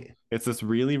 and Right. it's this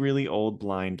really, really old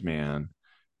blind man,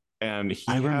 and I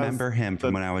he has remember him from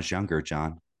the when I was younger,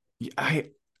 John. I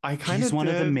kind He's of one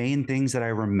of the did. main things that I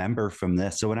remember from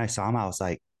this. So when I saw him, I was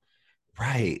like,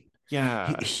 right.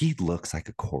 Yeah, He looks like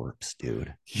a corpse,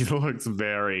 dude. he looks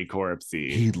very corpsey,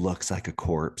 He looks like a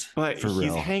corpse but for he's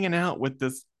real. hanging out with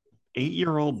this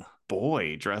 8-year-old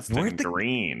boy dressed Where in the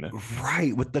green.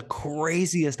 right with the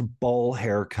craziest bowl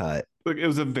haircut. Look, it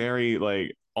was a very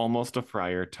like almost a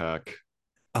friar tuck.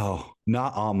 Oh,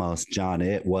 not almost, John.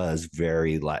 It was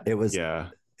very like Yeah,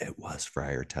 it was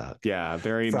Friar Tuck. yeah,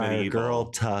 very Friar Girl,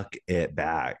 medieval. tuck it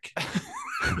back.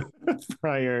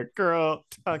 Friar girl,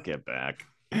 tuck it back.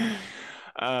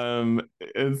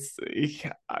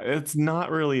 It's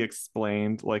not really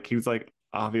explained. Like he was like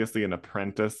obviously an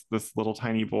apprentice, this little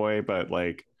tiny boy, but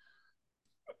like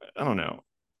I don't know.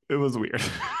 It was weird.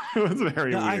 It was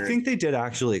very No, I weird. think they did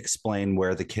actually explain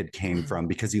where the kid came from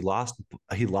because he lost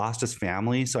his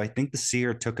family. So I think the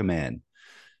seer took him in. It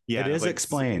Yeah, is like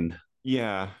explained.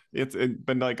 yeah,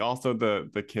 but like also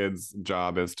the kid's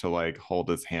job is to like hold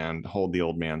the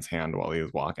old man's hand while he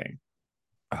was walking.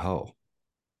 Oh,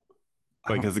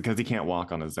 I Like don't. because he can't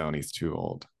walk on his own, he's too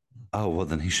old. Oh well,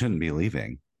 then he shouldn't be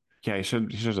leaving. Yeah, he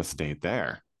should have stayed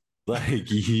there.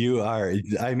 Like you are.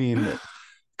 I mean,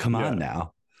 come Yeah, on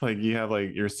now. like you have like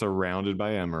you're surrounded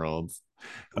by emeralds.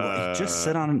 Just Uh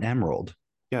sit on an emerald.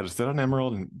 yeah, just sit on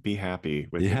emerald and be happy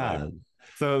with your life. Yeah.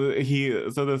 So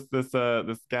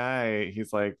this guy,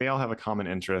 he's like they all have a common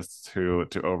interest to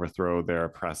overthrow their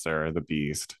oppressor, the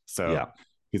beast. So Yeah.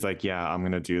 he's like, yeah, I'm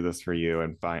gonna do this for you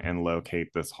and find and locate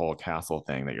this whole castle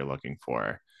thing that you're looking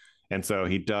for. And so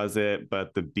he does it,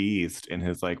 but the beast in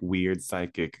his like weird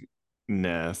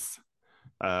psychicness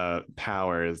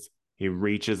powers, he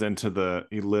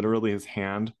literally his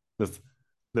hand,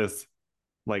 this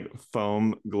like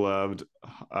foam gloved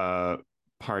uh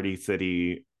party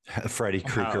city Freddy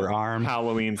Krueger arm.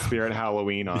 Halloween spirit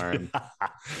Halloween arm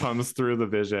comes through the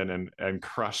vision and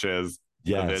crushes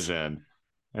the Yes. vision.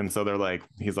 And so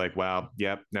he's like, wow,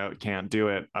 yep, no, can't do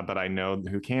it, but I know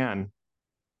who can.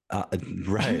 Uh,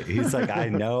 right. He's like, I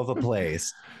know of a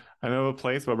place. I know a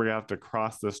place, but we're gonna have to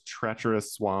cross this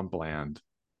treacherous swampland.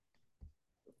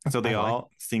 So I they like all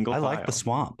single I like the file.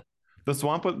 swamp. The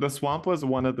swamp was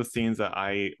one of the scenes that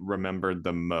I remembered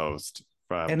the most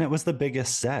And from it was the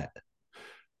biggest set.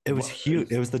 It was what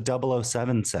huge. It was the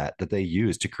 007 set that they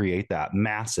used to create that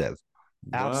massive,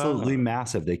 absolutely what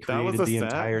massive. They that was created a the set.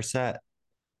 entire set.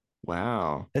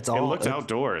 Wow. It's It all looked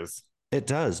outdoors. it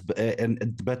does,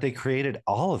 but they created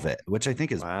all of it, which I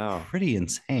think is Wow. pretty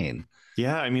insane.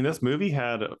 Yeah, I mean this movie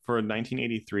had for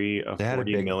 1983 a They had a $40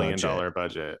 big million budget. dollar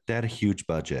budget. They had a huge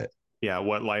budget. Yeah,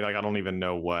 what like I don't even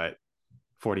know what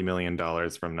 $40 million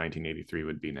from 1983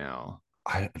 would be now.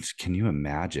 Can you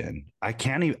imagine? I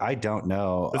can't even. I don't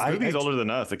know. This movie's older than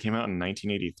us. It came out in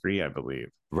 1983, I believe.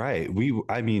 Right.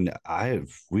 I mean,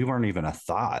 we weren't even a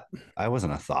thought. I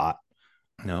wasn't a thought.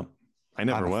 Nope. I I'm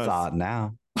never a was. thought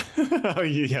now. Oh,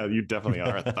 yeah, you definitely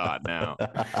are a thought now.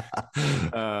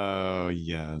 Oh,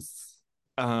 yes.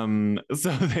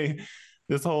 So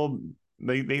this whole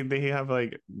they have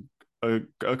like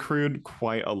accrued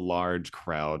quite a large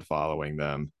crowd following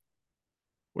them,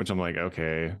 which I'm like,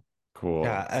 okay, Yeah, cool.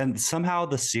 and somehow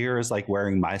the seer is like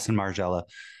wearing mice and Margiela.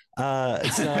 So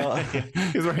Yeah,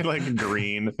 he's wearing like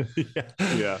green. yeah.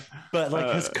 Yeah. But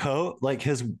like his Uh, coat, like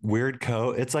his weird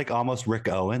coat, it's like almost Rick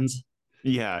Owens.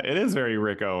 yeah, it is very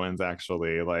Rick Owens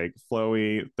actually, like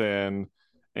flowy, thin,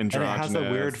 And it has a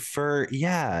weird androgynous. fur.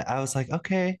 Yeah. I was like,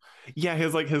 okay. Yeah,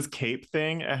 his cape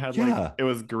thing, it had like Yeah. it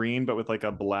was green but with like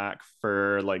a black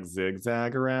fur like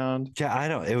zigzag around. Yeah. I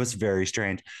don't, it was very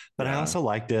strange, but I Yeah. also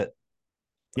liked it.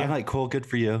 I'm Yeah, like, cool, good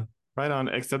for you. right on.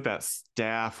 Except that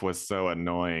staff was so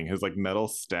annoying. His like metal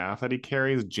staff that he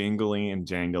carries jingling and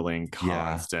jangling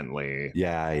Yeah. constantly.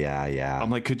 Yeah. Yeah. Yeah. I'm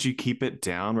like, could you keep it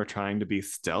down? We're trying to be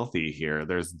stealthy here.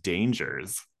 There's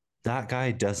dangers. That guy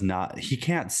does not, he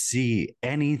can't see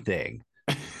anything.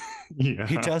 He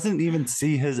Yeah. doesn't even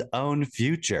see his own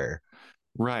future.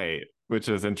 Right. Which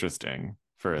is interesting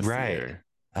for a Right. seer.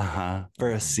 Uh-huh.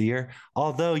 For a seer.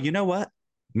 Although, you know what?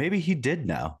 Maybe he did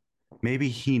know. Maybe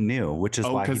he knew, which is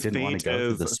Oh, why he because didn't want to go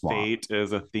through the swamp. fate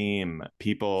is a theme.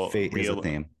 People Fate is a real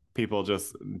theme. people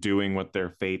just doing what their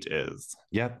fate is.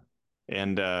 Yep.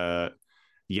 And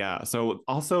yeah, so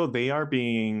also they are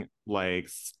being like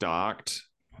stalked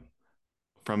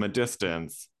from a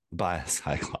distance By a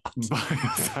cyclops. by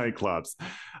a cyclops.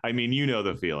 I mean, you know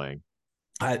the feeling.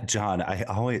 John,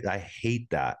 I hate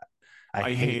that. I I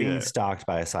hate hate being it. stalked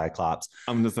by a cyclops.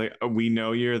 I'm just like, we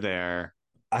know you're there,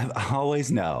 I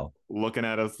always know. looking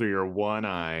at us through your one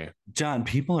eye. John,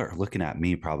 people are looking at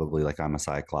me probably like I'm a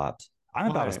cyclops.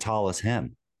 I'm about as Why? tall as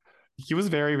him. He was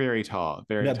very, very tall,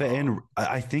 very No, but tall.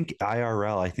 I think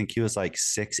IRL, I think he was like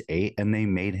 6'8", and they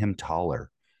made him taller.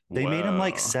 They made him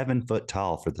like Whoa. 7 foot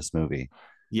tall for this movie.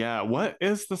 Yeah, what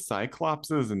is the Cyclops'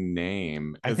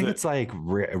 name? I Is think it? it's like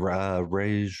It wouldn't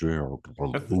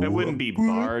be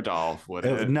Bardolph, would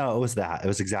it? no, it was that. It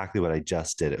was exactly what I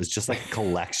just did. It was just like a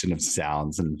collection of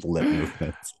sounds and lip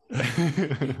movements.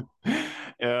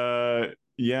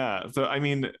 Yeah. So I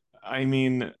mean, I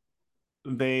mean,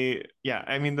 the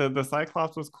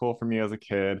Cyclops was cool for me as a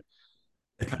kid,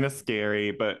 kind of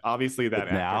scary, but obviously that But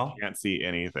actor now, can't see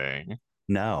anything.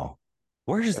 no.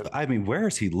 Where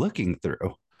is he looking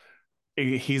through?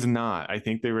 He's not. I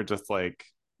think they just like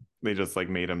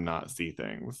made him not see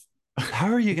things.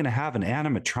 How are you going to have an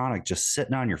animatronic just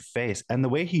sitting on your face? And the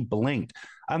way he blinked,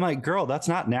 I'm like, girl, that's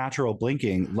not natural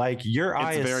blinking. Like your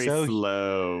eye It's is very so.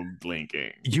 slow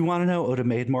blinking. You want to know? It would have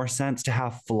made more sense to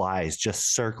have flies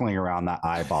just circling around that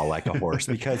eyeball like a horse,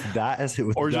 because that is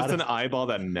Or that just an is eyeball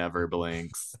that never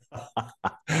blinks.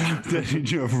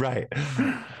 you're right.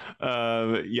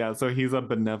 Yeah, so he's a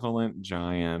benevolent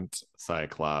giant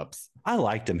cyclops. I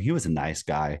liked him. He was a nice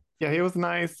guy. Yeah, he was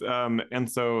nice. And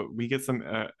so we get some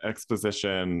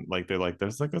exposition. Like they're like,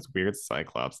 there's like this weird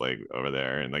cyclops like over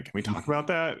there, and like, can we talk about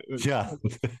that? Yeah.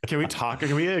 Can we talk?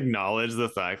 Can we acknowledge the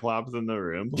cyclops in the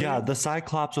room, Yeah, please? the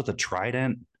Cyclops with a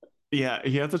trident. Yeah,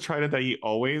 he has a trident that he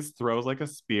always throws like a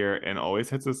spear and always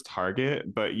hits his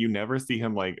target, but you never see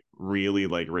him like really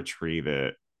like retrieve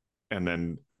it. And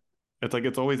then it's like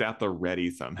it's always at the ready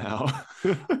somehow.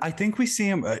 I think we see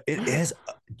him. It is.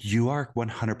 You are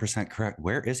 100% correct.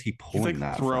 Where is he He's pulling like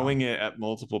that throwing from? it at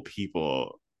multiple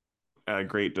people at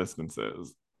great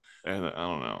distances. And I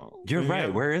don't know. You're right. Yeah,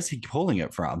 Where is he pulling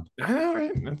it from? I know,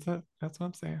 right? That's what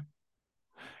I'm saying.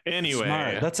 Smart.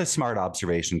 Anyway, That's a smart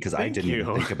observation, because I thank didn't even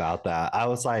you. think about that. I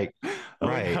was like, I'm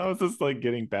like, right. how is this like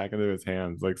getting back into his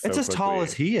hands like It's so as tall as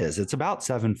quickly? he is. It's about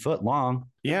 7 foot long.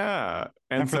 Yeah.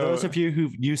 And And for those so of you who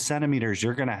use centimeters,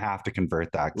 you're going to have to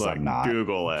convert that because look, I'm not.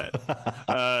 Google it.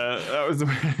 That was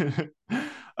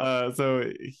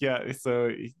So yeah,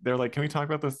 so they're like, can we talk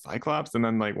about the Cyclops? And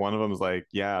then like one of them is like,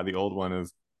 yeah, the old one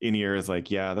is in ear is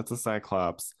like, yeah, that's a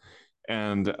Cyclops.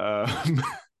 And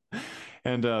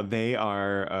and they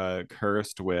are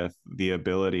cursed with the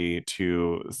ability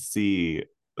to see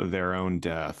their own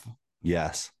death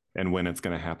Yes. and when it's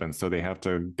going to happen. So they have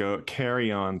to go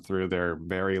carry on through their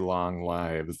very long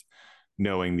lives,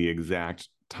 knowing the exact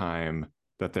time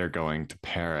that they're going to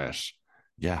perish.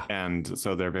 Yeah. And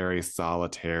so they're very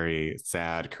solitary,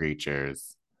 sad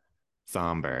creatures,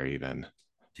 somber even.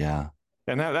 Yeah.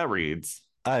 And that reads.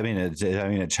 I mean,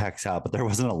 it checks out, but there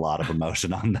wasn't a lot of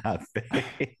emotion on that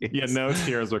Yeah, face. no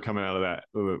tears were coming out of that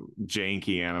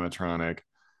janky animatronic.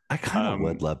 I kind of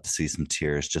would Um, love to see some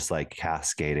tears just like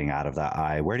cascading out of that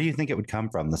eye. Where do you think it would come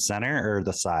from? The center or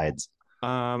the sides?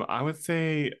 I would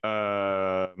say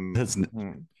That's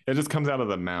it just comes out of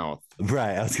the mouth.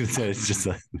 right. I was gonna say it's just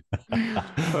like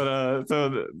But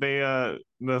so they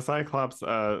the Cyclops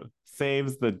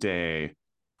saves the day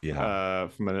yeah.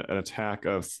 from an attack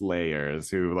of slayers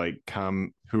who like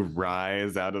come who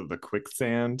rise out of the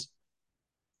quicksand.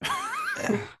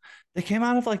 They came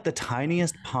out of like the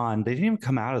tiniest pond. They didn't even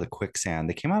come out of the quicksand.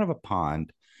 They came out of a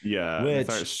pond, Yeah, and they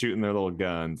start which shooting their little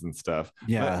guns and stuff. But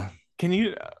yeah, can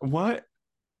you what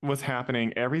was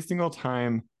happening every single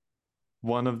time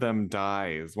one of them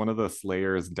dies, one of the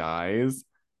slayers dies,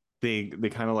 they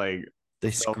kind of like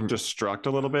they screw self-destruct a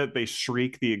little bit. They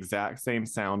shriek the exact same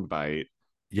sound bite,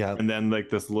 yeah, and then like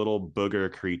this little booger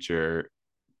creature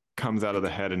comes out of the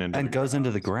head and into the and goes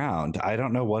into the ground. ground. I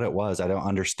don't know what it was. I don't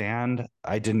understand.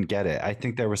 I didn't get it. I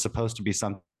think there was supposed to be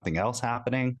something else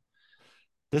happening.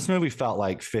 This movie felt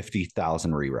like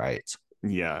 50,000 rewrites.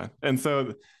 Yeah. And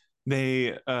so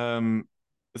they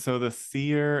so the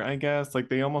seer, I guess, like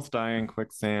they almost die in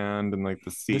quicksand and like the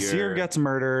The seer seer gets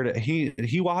murdered. He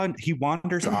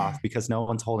wanders off because no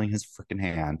one's holding his freaking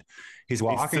hand. He's he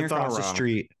walking sits on a across the rock.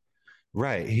 street.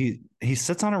 Right. He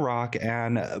sits on a rock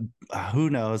and who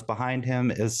knows behind him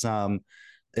is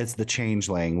it's the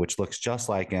changeling which looks just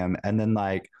like him and then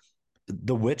like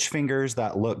the witch fingers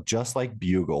that look just like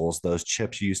bugles, those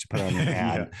chips you used to put on your Yeah.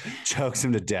 hand, chokes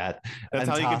him to death That's and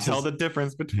how you can tell tosses. the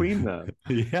difference between them.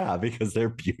 Yeah, because they're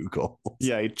bugles.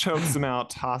 Yeah, he chokes him out,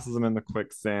 tosses him in the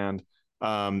quicksand,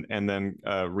 and then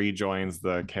rejoins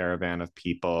the caravan of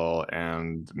people.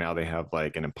 And now they have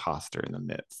like an imposter in the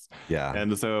midst. Yeah.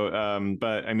 And so,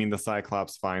 but I mean, the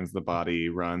Cyclops finds the body,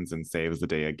 runs and saves the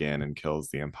day again, and kills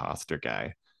the imposter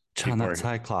guy. John, that Before,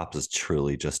 Cyclops is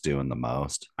truly just doing the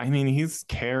most. I mean, he's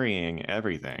carrying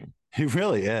everything. He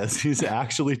really is. He's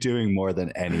actually doing more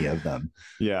than any of them.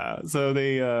 Yeah. So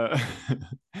they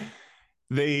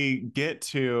they get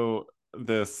to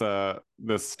this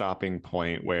stopping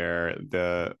point where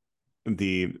the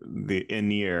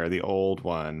Aenir, the old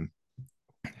one,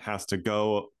 has to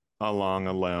go along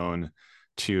alone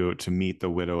to meet the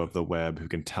widow of the web who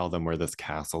can tell them where this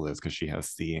castle is because she has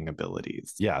seeing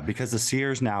abilities. Yeah, because the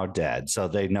seer's now dead, so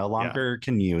they no Yeah. longer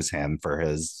can use him for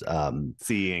his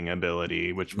Seeing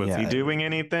ability, which was he yeah, doing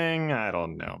anything? I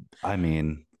don't know. I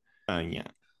mean, Yeah.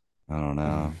 I don't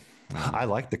know. I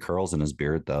like the curls in his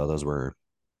beard though. Those were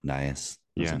nice.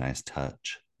 It was a Yeah. nice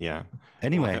touch. Yeah.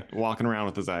 Anyway, Walking around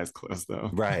with his eyes closed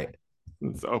though. right.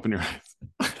 Let's open your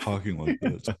eyes. Talking like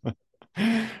this.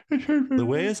 The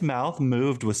way his mouth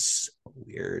moved was so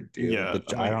weird, dude. Yeah,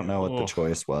 I don't know what the oh,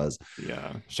 choice was.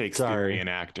 yeah, Sorry. Shakespearean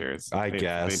actors. I they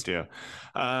guess. do.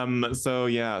 So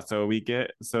yeah, so we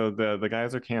get so the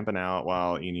guys are camping out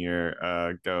while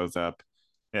Enir goes up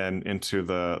and into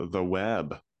the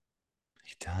web.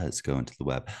 He does go into the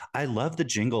web. I love the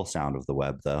jingle sound of the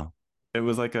web though. It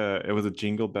was a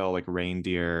jingle bell like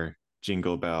reindeer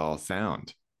jingle bell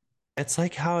sound. It's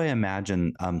like how I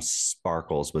imagine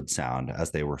sparkles would sound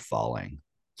as they were falling.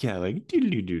 Yeah, like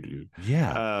doo-doo-doo-doo.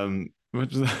 Yeah.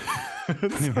 Which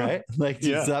is Right? Like, does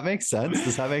yeah. that make sense?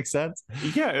 Does that make sense?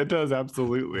 Yeah, it does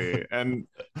absolutely. And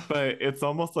but it's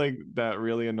almost like that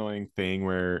really annoying thing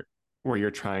where you're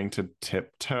trying to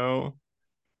tiptoe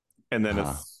and then Uh,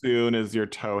 as soon as your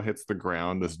toe hits the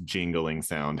ground, this jingling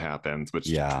sound happens, which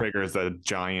yeah. triggers a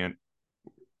giant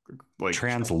like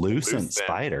Translucent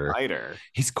spider. spider.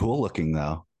 He's cool looking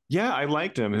though. Yeah, I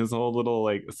liked him. His whole little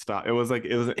like stop. It was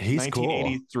He's cool.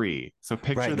 1983. So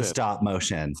picture Right, the this. stop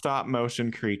motion. Stop motion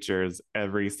creatures,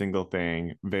 every single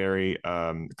thing, very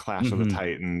Clash of the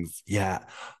Titans. Yeah.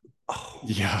 Oh,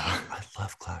 Yeah. I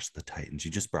love Clash of the Titans.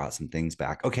 You just brought some things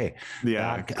back. Okay.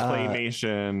 Yeah, Back,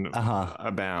 claymation uh-huh.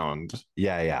 abound.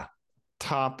 Yeah, yeah.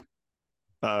 Top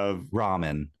of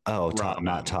Ramen. Oh, top, ramen.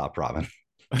 not top ramen.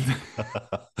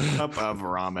 Top of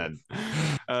ramen.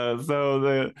 So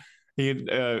the he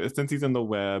since he's in the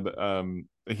web,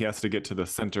 he has to get to the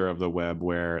center of the web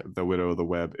where the widow of the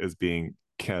web is being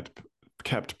kept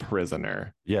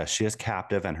prisoner. Yeah, she is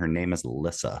captive, and her name is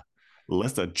Lissa,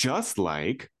 Lissa, just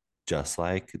like just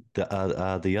like the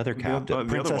other captive, the other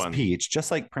Princess one. Peach,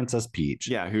 just like Princess Peach.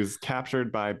 Yeah, who's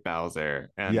captured by Bowser,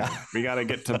 Yeah. and we got to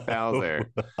get to So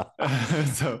Bowser.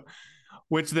 So,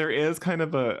 which there is kind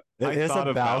of a. it I is a thought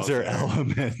of Bowser Bowser.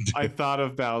 element. I thought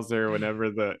of Bowser whenever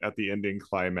the at the ending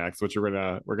climax, which we're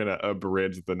gonna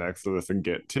abridge the next of this and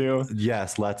get to.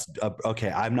 Yes, let's.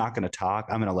 Okay, I'm not going to talk.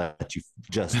 I'm going to let you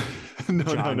just, No,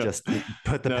 no, John, no, just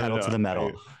put the no, no, pedal to no. the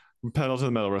metal. Pedal to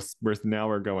the metal.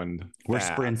 We're going We're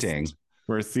sprinting.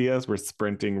 fast. We're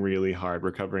sprinting really hard.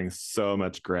 We're covering so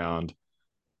much ground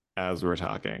as we're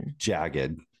talking.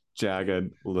 Jagged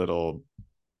Jagged little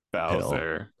hill.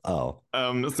 Bowser. Oh,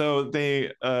 So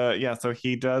they yeah, so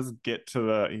he does get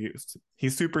to he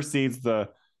supersedes the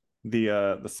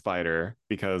spider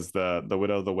because the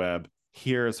widow of the web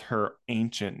hears her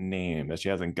ancient name that she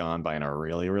hasn't gone by in a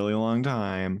really, really long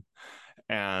time.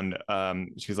 And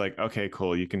she's like, okay,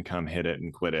 cool, you can come hit it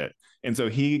and quit it. And so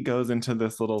he goes into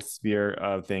this little sphere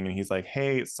of thing and he's like,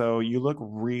 hey, so you look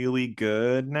really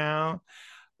good now.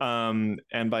 And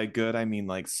by good, I mean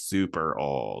like super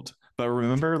old. But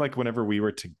remember, like whenever we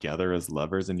were together as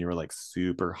lovers and you were like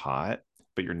super hot,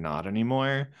 but you're not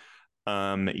anymore.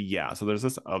 Yeah. So there's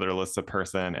this other Alyssa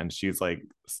person, and she's like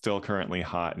still currently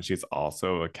hot, and she's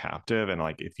also a captive. And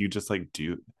like, if you just like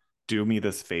do me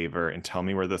this favor and tell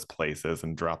me where this place is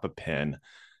and drop a pin,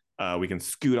 we can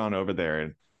scoot on over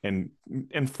there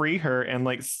and free her and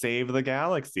like save the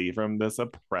galaxy from this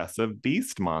oppressive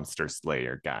beast monster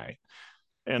slayer guy.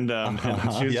 And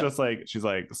she's yep. just like she's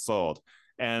like sold,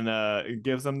 and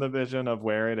gives him the vision of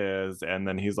where it is, and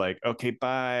then he's like, okay,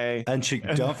 bye. And she,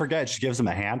 don't forget, she gives him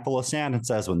a handful of sand and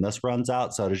says, when this runs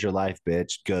out, so does your life,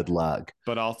 bitch. Good luck.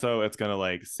 But also it's gonna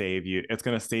like save you, it's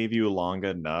gonna save you long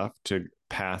enough to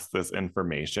pass this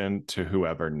information to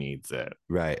whoever needs it.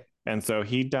 Right. And so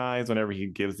he dies whenever he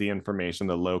gives the information,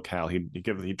 the locale. He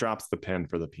drops the pin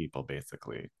for the people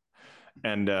basically,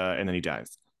 and then he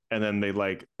dies. And then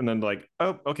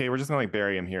oh, okay, we're just gonna like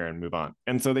bury him here and move on.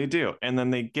 And so they do. And then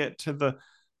they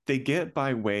get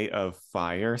by way of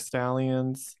fire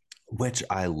stallions. Which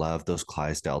I love. Those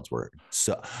Clydesdales were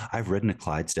so. I've ridden a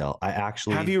Clydesdale. I Have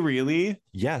actually, you really?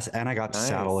 yes, and I got to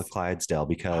saddle a Nice. Clydesdale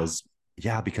because,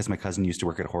 yeah, because my cousin used to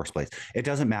work at a horse place. It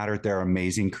doesn't matter. They're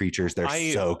amazing creatures. They're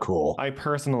I so cool. I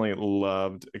personally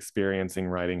loved experiencing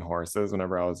riding horses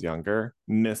whenever I was younger.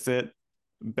 Miss it.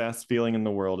 Best feeling in the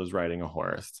world is riding a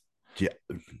horse. Yeah,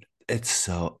 it's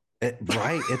so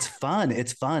right. It's fun.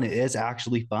 It's fun. It is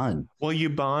actually fun. Well, you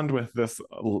bond with this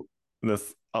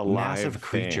alive Massive thing.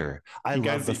 creature. I You love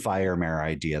guys, the fire mare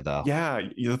idea though. yeah,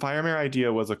 the Fire Mare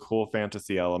idea was a cool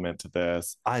fantasy element to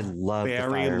this. I love the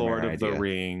Very fire Lord mare of the idea.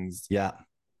 Rings, Yeah.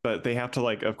 but they have to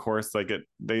like, of course, like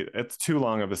it's too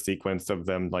long of a sequence of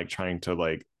them like trying to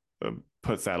like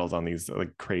put saddles on these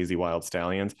like crazy wild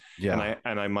stallions. And Yeah.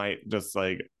 I might just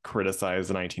like criticize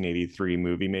the 1983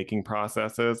 movie making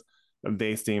processes.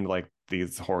 They seemed like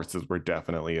these horses were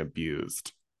definitely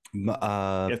abused.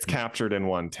 It's captured in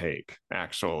one take,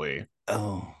 actually.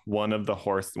 Oh. One of the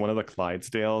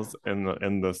Clydesdales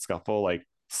in the scuffle, like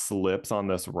slips on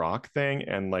this rock thing,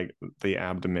 and like the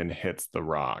abdomen hits the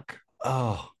rock.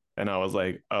 Oh. And I was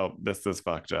like, oh, this is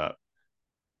fucked up.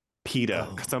 PETA.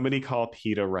 Oh. Somebody call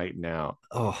PETA right now.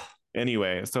 Oh.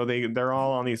 Anyway, so they're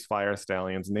all on these fire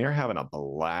stallions and they're having a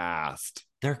blast.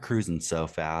 They're cruising so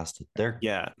fast. They're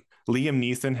Yeah. Liam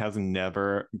Neeson has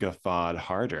never guffawed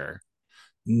harder.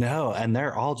 no, and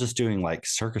they're all just doing like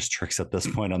circus tricks at this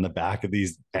point on the back of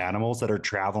these animals that are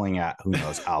traveling at who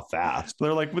knows how fast.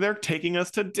 They're like, well, they're taking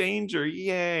us to danger.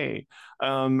 Yay.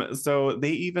 So they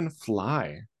even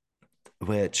fly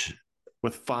Which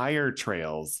with fire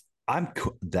trails.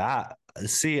 that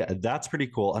see that's pretty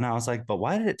cool. And I was like, but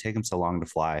why did it take them so long to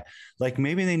fly? Like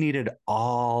maybe they needed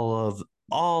all of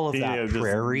that Yeah, just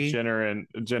prairie.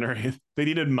 generate. They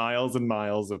needed miles and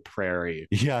miles of prairie.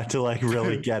 Yeah, to like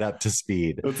really get up to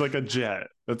speed. It's like a jet.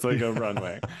 It's like a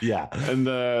runway. Yeah. And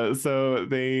so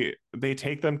they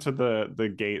take them to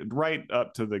the gate, right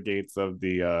up to the gates of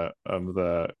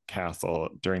the castle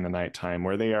during the nighttime,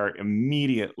 where they are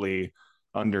immediately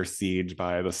under siege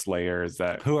by the slayers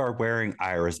that Who are wearing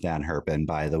Iris Van Herpen,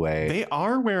 by the way. they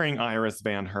are wearing Iris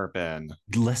Van Herpen.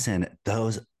 Listen,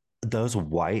 those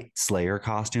white Slayer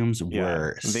costumes Yeah,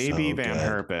 were they be so Van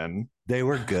good. Herpen. They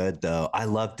were good though. I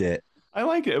loved it. I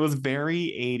like it. It was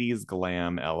very 80s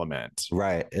glam element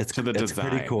Right. to the It's pretty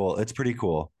design. cool. It's pretty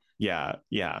cool. Yeah,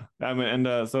 yeah.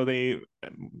 And so they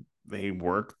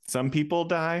work. Some people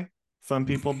die, some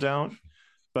people don't.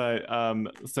 But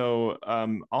also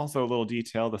a little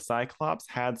detail, the Cyclops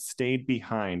had stayed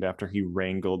behind after he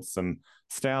wrangled some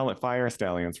fire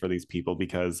stallions for these people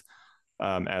because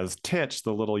as Titch,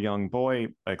 the little young boy,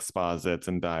 exposits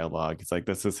in dialogue, he's like,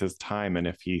 this is his time, and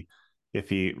if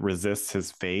he resists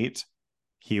his fate,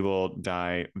 he will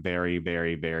die very,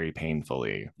 very, very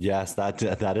painfully. Yes,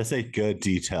 that is a good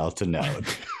detail to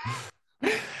note.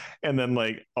 And then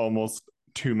like almost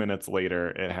 2 minutes later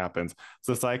it happens.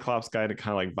 So Cyclops guy kind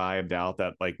of like vibed out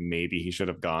that like maybe he should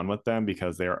have gone with them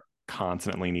because they're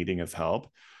constantly needing his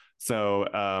help. So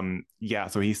yeah,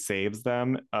 so he saves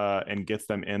them and gets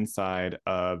them inside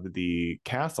of the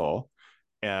castle.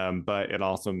 But it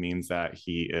also means that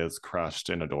he is crushed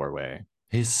in a doorway.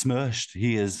 He's smushed.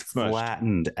 He is Smushed.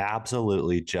 flattened.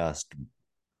 Absolutely just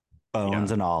bones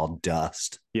Yeah. and all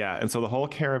dust. Yeah. And so the whole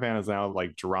caravan is now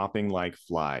like dropping like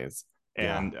flies.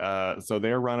 Yeah. And so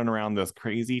they're running around this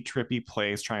crazy, trippy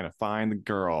place trying to find the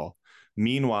girl.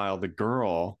 Meanwhile, the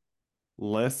girl,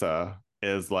 Lissa,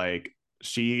 is like,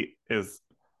 she is,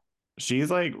 she's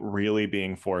like really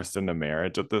being forced into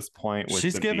marriage at this point with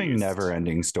She's the giving never beast.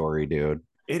 ending story, dude.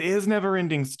 It is never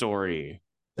ending story.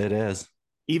 It is.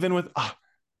 Even with,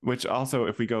 which also,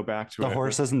 if we go back to The it,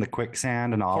 horses in the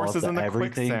quicksand and all of horses in the the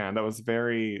everything. quicksand, that was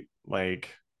very like,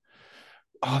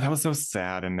 oh, that was so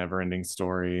sad and never ending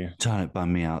story. John, it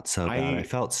bummed me out so bad. I I,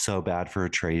 felt so bad for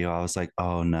Atreyu. I was like,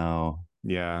 oh no.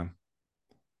 yeah,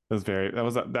 it was very,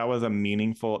 that was a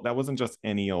meaningful, that wasn't just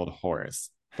any old horse.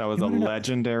 That was You a want to know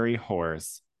legendary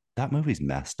horse. that movie's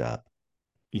messed up.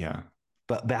 Yeah.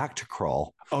 But back to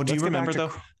Krull. Oh, Let's get back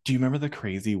to do you remember the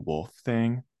crazy wolf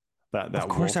thing? Of That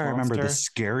course wolf I remember the monster?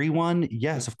 scary one.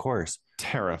 Yes, of course.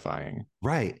 Terrifying.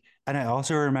 Right. And I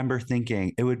also remember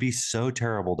thinking it would be so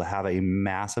terrible to have a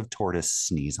massive tortoise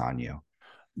sneeze on you.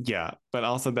 Yeah, but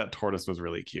also that tortoise was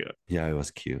really cute. Yeah, it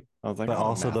was cute. I was like, But oh, a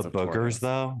also the massive boogers, tortoise.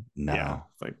 though, Yeah, no.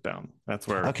 it's like dumb. That's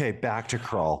where. Okay, back to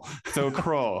Krull. So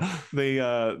Krull,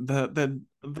 the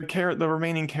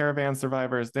remaining caravan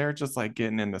survivors, they're just like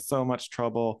getting into so much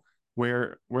trouble.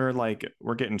 We're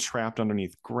getting trapped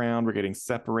underneath ground. We're getting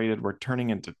separated. We're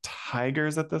turning into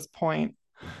tigers at this point.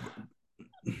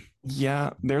 Yeah,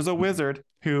 there's a wizard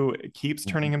who keeps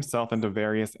turning himself into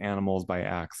various animals by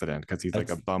accident because he's like a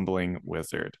That's bumbling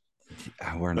wizard.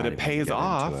 we're But not it even gonna pays get into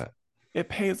off. it. It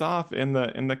pays off in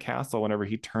the castle whenever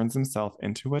he turns himself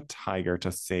into a tiger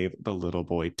to save the little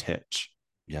boy Titch.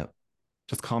 Yep.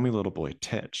 Just call me little boy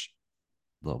Titch.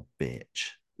 Little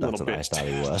bitch. Little That's what I bitch thought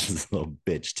he Titch. was. Little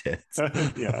bitch tits.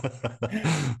 Yeah.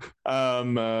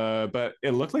 But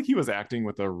it looked like he was acting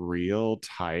with a real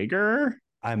tiger.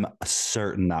 I'm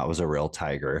certain that was a real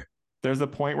tiger. There's a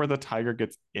point where the tiger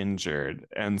gets injured,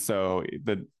 and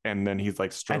then he's like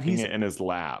And stroking he's it in his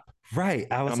lap. right.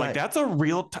 I And was I'm like,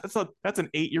 like, that's an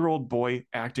 8-year-old boy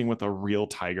acting with a real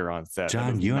tiger on set. That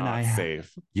John, is not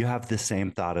safe. you have the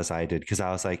same thought as I did because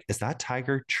I was like, is that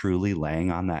tiger truly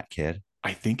laying on that kid?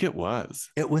 I think it was.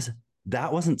 It was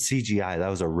that wasn't CGI. That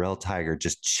was a real tiger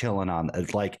just chilling on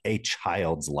like a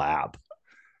child's lap.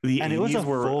 The And it was 80s a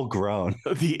were full grown.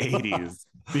 the 80s.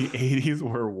 The 80s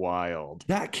were wild.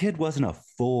 That kid wasn't a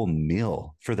full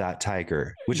meal for that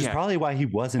tiger, which is Yeah. probably why he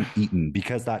wasn't eaten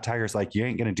because that tiger's like, you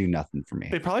ain't gonna do nothing for me.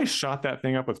 They probably shot that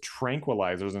thing up with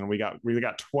tranquilizers, and we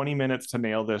got 20 minutes to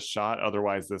nail this shot.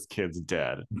 Otherwise, this kid's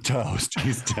dead. Toast.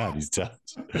 He's dead. He's dead.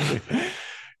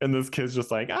 And this kid's just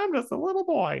like, I'm just a little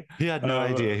boy. He had no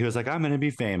idea. He was like, I'm gonna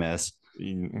be famous.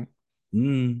 He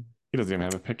Mm. doesn't even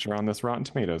have a picture on this Rotten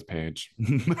Tomatoes page.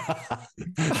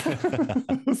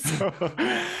 So,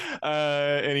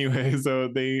 anyway, so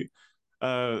they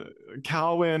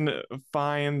Calvin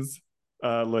finds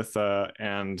Lissa,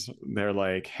 and they're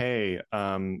like, hey,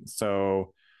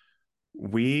 so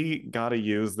we gotta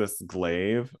use this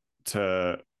glaive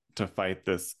to fight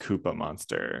this Koopa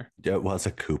monster. It was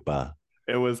a Koopa.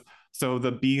 It was, so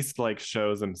the beast like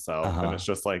shows himself, and Uh-huh. it's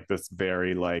just like this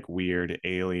very like weird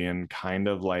alien kind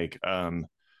of like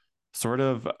sort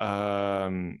of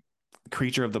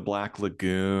creature of the Black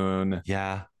Lagoon.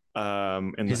 Yeah.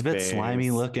 In He's a the bit slimy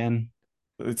face. looking.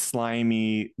 It's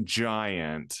slimy,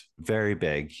 giant, Very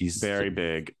big. He's very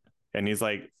big, and he's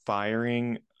like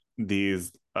firing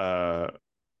these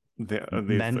these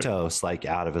Mentos like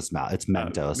out of his mouth. It's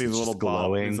Mentos. these It's little just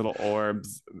glowing. these little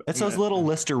orbs. It's those little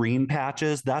Listerine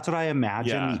patches. That's what I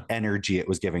imagine Yeah. the energy it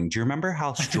was giving. Do you remember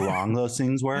how strong those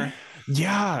things were?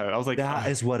 Yeah, I was like, That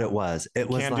is what it was. It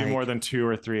was can't like do more than 2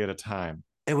 or 3 at a time.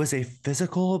 it was a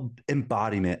physical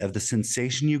embodiment of the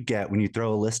sensation you get when you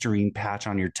throw a Listerine patch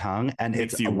on your tongue and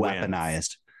Makes it's you wince.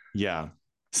 weaponized. Yeah,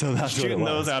 So that's what it shooting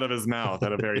was. those out of his mouth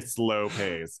at a very slow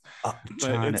pace. But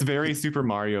John, it's very Super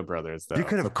Mario Brothers, though. you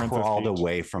could So have Princess crawled Peach-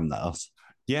 away from those.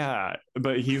 Yeah,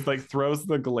 but he's like throws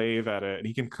the glaive at it and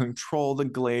he can control the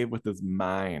glaive with his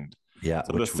mind. Yeah,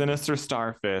 So the which sinister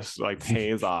starfish like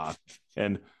pays off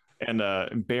and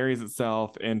buries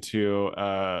itself into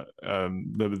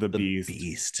the the beast,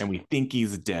 beast. and we think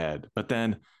he's dead. But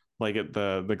then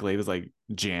the glaive is like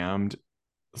jammed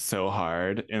so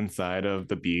hard inside of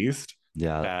the beast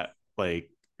Yeah, that like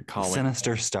the Colin,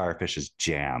 sinister starfish is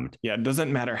jammed. yeah, it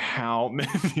doesn't matter how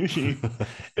many,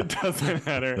 it doesn't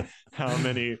matter how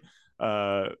many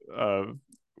uh uh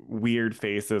weird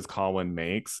faces Colin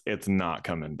makes, it's not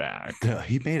coming back.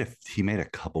 He made a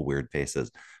couple weird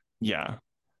faces. Yeah,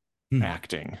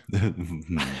 acting.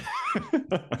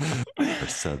 Or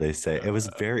so they say. It was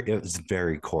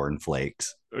very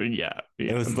cornflakes. Yeah,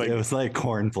 yeah. It's It like, was like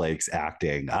cornflakes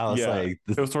acting. I was yeah, like,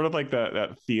 it was sort of like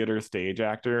that theater stage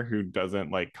actor who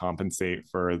doesn't like compensate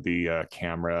for the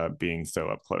camera being so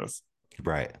up close.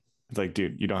 right. It's like,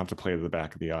 dude, you don't have to play to the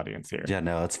back of the audience here. Yeah,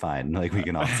 no, it's fine. Like we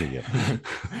can all see you.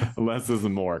 Less is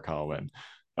more, Colin.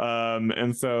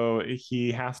 And so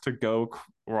he has to go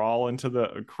crawl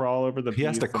over the He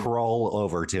has to beast and crawl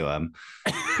over to him.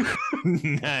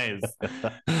 nice.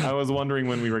 I was wondering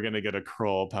when we were going to get a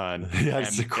Krull pun, He has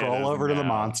and to it crawl is over to the now.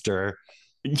 monster.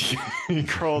 He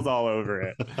crawls all over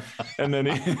it, and then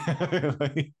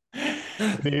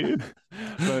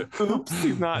but oops,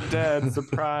 he's not dead.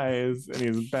 Surprise! And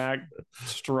he's back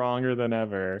stronger than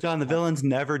ever. John, the villain's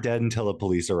never dead until the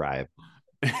police arrive.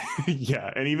 Yeah,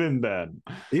 and even then,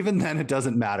 Even then, it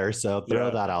doesn't matter. So throw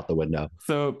yeah. that out the window.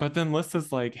 So, but then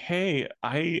Lissa's like, "Hey,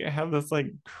 I have this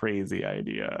like crazy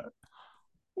idea.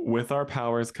 With our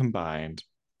powers combined,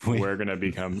 We, we're gonna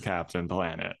become Captain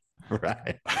Planet."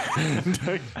 right.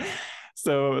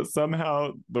 So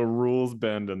somehow the rules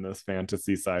bend in this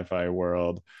fantasy sci-fi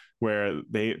world where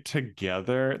they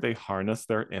harness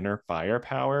their inner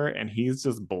firepower, and he's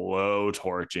just blow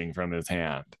torching from his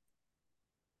hand.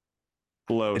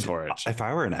 Blow torch. If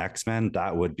I were an X-Men,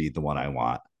 that would be the one I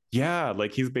want. Yeah,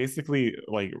 like he's basically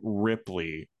like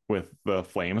Ripley with the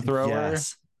flamethrower.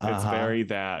 Yes. It's Uh-huh. very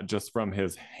that, just from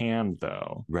his hand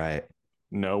though. Right.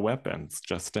 No weapons,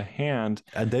 just a hand.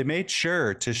 And they made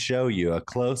sure to show you a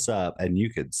close up and you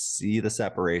could see the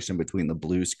separation between the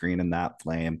blue screen and that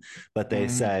flame. But they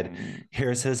said, Mm.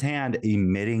 here's his hand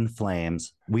emitting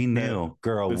flames. We That knew,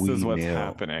 girl, this is we what's knew.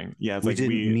 happening. Yeah, it's We like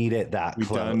didn't need it that we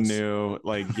done close. knew.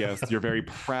 Like, yes, you're very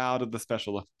proud of the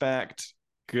special effect.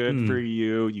 Good for Hmm.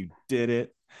 you. You did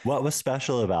it. What was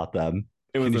special about them?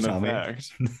 It Can was you an tell me? effect.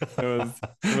 It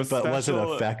was But was it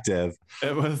special. effective?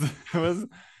 It was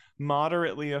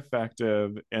moderately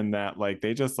effective in that like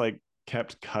they just like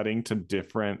kept cutting to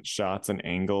different shots and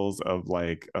angles of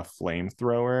like a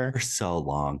flamethrower For so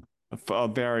long. for a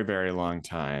very, very long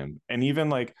time. And even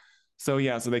like, so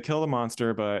yeah, so they kill the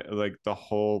monster, but like the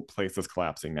whole place is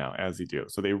collapsing now as you do.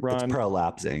 So they It's run,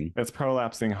 prolapsing it's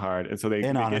prolapsing hard. And so in they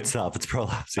on get, itself. It's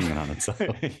prolapsing in on itself.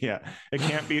 yeah,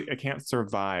 it can't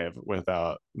survive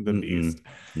without the Mm-mm. beast.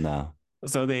 No.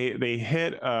 So they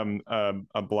hit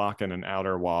a block in an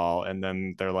outer wall, and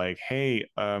then they're like, hey,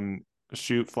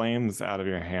 shoot flames out of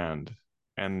your hand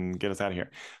and get us out of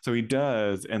here. So he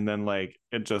does, and then like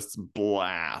it just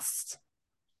blasts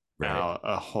Right. out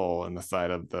a hole in the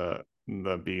side of the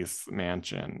beast's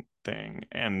mansion thing,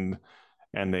 and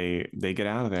they get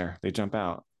out of there. They jump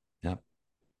out, Yep.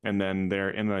 and then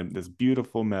they're in this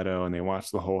beautiful meadow, and they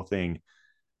watch the whole thing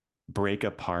break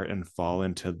apart and fall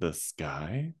into the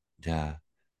sky. Yeah.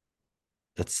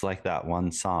 It's like that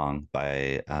one song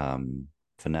by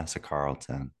Vanessa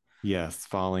Carlton. Yes,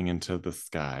 falling into the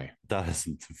sky. That is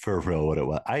for real what it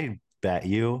was. I bet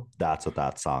you that's what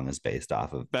that song is based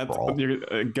off of. That's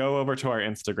Krull. go over to our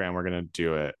Instagram. We're gonna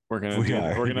do it. We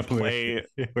are. We're gonna play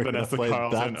We're gonna Vanessa play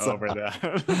Carlton that song over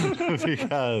that.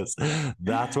 because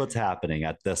that's what's happening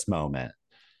at this moment.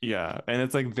 Yeah, and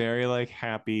it's like very like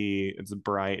happy. It's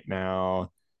bright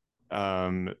now.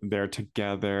 They're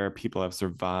together. People have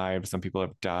survived. Some people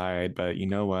have died, but you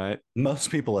know what? Most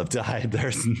people have died.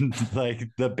 There's like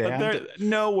the But band. there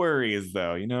no worries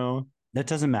though. You know. It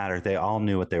doesn't matter. They all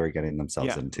knew what they were getting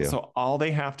themselves Yeah. into. So all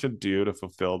they have to do to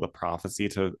fulfill the prophecy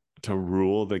to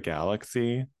rule the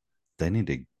galaxy, They need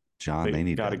to, John.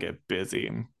 they got to get busy.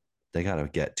 They got to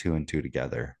get two and two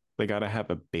together. They got to have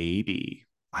a baby.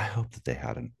 I hope that they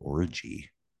had an orgy.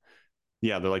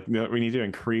 Yeah, they're like, no, we need to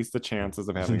increase the chances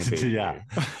of having a baby. Yeah.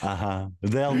 Uh-huh.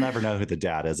 They'll never know who the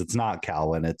dad is. It's not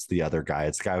Calvin. It's the other guy.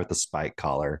 It's the guy with the spike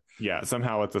collar. Yeah,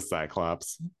 somehow it's a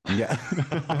Cyclops. Yeah.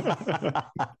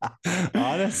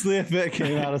 Honestly, if it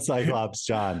came out of Cyclops,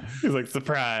 John, He's like,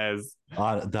 surprise.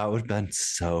 that would have been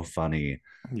so funny.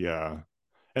 Yeah.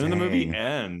 And then the movie Dang.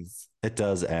 ends. It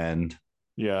does end.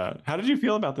 Yeah. How did you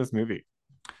feel about this movie?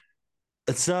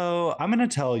 So I'm going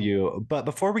to tell you, but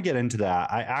before we get into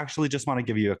that, I actually just want to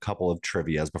give you a couple of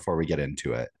trivias before we get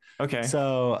into it. Okay.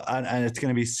 So, and it's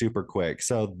going to be super quick.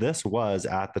 So this was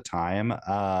at the time,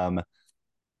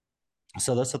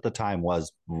 so this at the time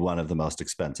was one of the most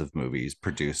expensive movies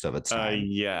produced of its time.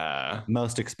 Yeah.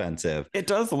 Most expensive. It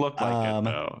does look like it Um,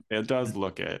 though. It does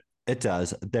look it. it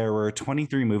does. There were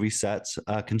 23 movie sets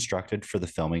constructed for the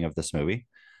filming of this movie.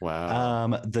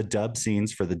 Wow. The dub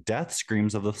scenes for the death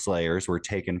screams of the Slayers were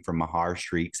taken from Mahar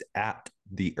Shrieks at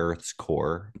the Earth's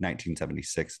Core,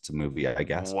 1976. It's a movie, I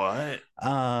guess. What?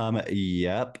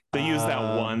 Yep. They use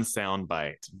that one sound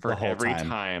bite The for whole every time.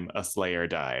 time a Slayer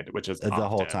died, which is The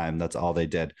whole often. time. That's all they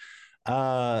did.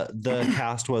 The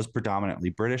cast was predominantly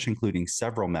British, including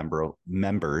several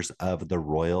members of the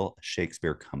Royal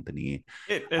Shakespeare Company.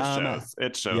 It Um, shows.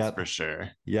 It shows yep. for sure.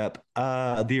 Yep.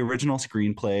 The original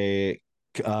screenplay,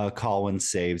 Colwyn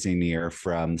saves Aenir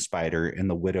from Spider in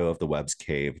the Widow of the Web's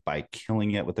cave by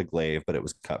killing it with a glaive, but it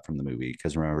was cut from the movie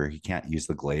because remember, he can't use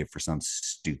the glaive for some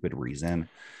stupid reason.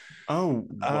 Oh,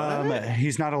 what?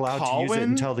 He's not allowed to use it Colwyn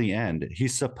until the end.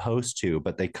 He's supposed to,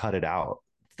 but they cut it out.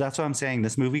 That's what I'm saying.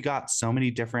 This movie got so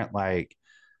many different, like,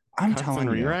 I'm cuts and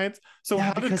telling you. rewrites. So Yeah,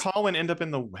 how did because Colwyn end up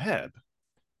in the web?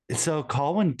 so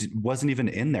Colwyn wasn't even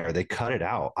in there. They cut it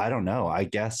out. I don't know. I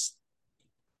guess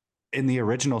in the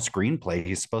original screenplay,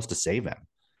 he's supposed to save him,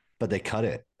 but they cut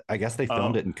it. I guess they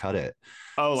filmed Oh, it and cut it.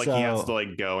 oh, like he has to So,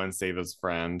 like go and save his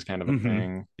friend, kind of a mm-hmm,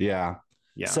 thing. yeah.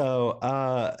 Yeah.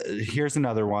 So here's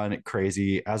another one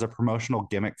crazy. As a promotional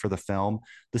gimmick for the film,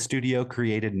 the studio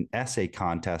created an essay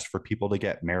contest for people to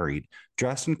get married,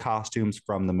 dressed in costumes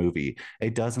from the movie. A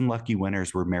dozen lucky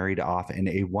winners were married off in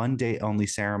a one day only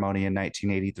ceremony in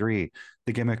 1983.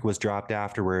 The gimmick was dropped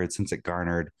afterwards since it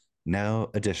garnered no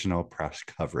additional press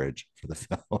coverage for the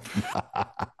film.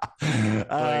 Like,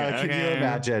 Can you okay.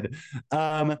 imagine?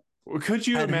 Um, Could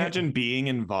you and here, imagine being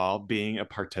involved, being a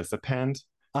participant,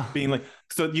 uh, being like,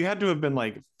 so you had to have been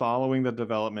like following the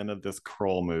development of this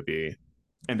Krull movie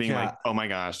and being yeah, like, oh my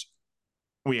gosh,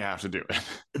 we have to do it.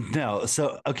 no.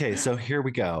 So, okay. So here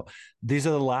we go. These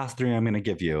are the last three I'm going to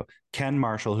give you. Ken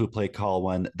Marshall, who played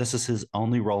Colwyn, this is his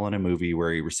only role in a movie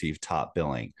where he received top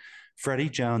billing. Freddie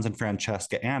Jones and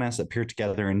Francesca Annis appeared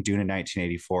together in Dune in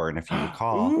 1984. And if you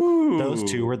recall, those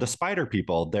two Ooh. were the spider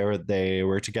people. They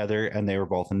were together and they were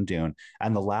both in Dune.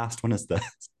 And the last one is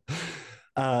this.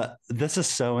 This is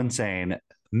so insane.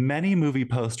 Many movie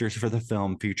posters for the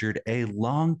film featured a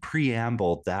long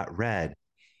preamble that read,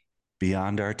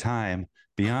 beyond our time,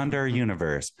 beyond our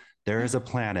universe, there is a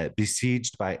planet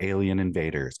besieged by alien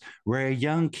invaders where a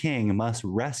young king must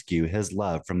rescue his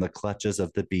love from the clutches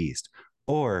of the beast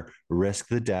or risk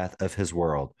the death of his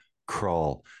world.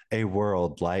 Krull, a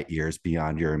world light years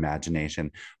beyond your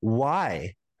imagination.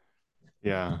 Why?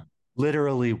 Yeah.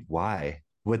 Literally, why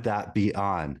would that be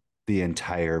on the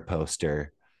entire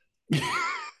poster?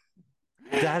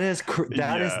 That is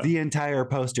Yeah. the entire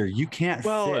poster. You can't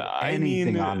Well, fit I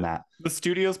anything mean, on that. the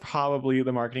studio's probably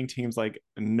the marketing team's like,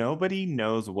 nobody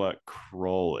knows what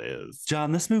Krull is.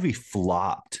 John, this movie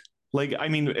flopped. Like, I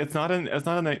mean, it's not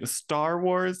a Star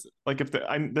Wars. Like, if the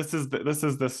I'm this is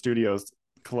the studio's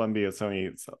Columbia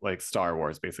Sony's like Star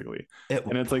Wars basically, It,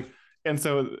 and it's like, and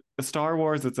so Star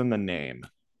Wars, it's in the name.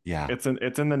 yeah. It's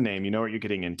in the name. You know what you're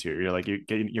getting into.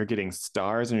 You're getting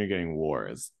stars and you're getting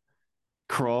wars.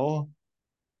 Krull,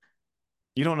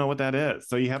 you don't know what that is,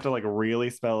 so you have to like really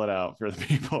spell it out for the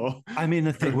people. I mean,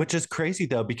 the thing, which is crazy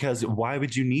though, because why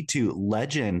would you need to?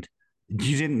 Legend.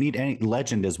 You didn't need any.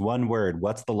 Legend is one word.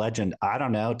 What's the legend? I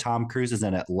don't know. Tom Cruise is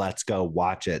in it. Let's go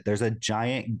watch it. There's a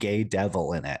giant gay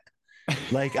devil in it.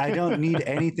 Like, I don't need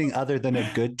anything other than a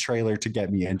good trailer to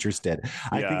get me interested.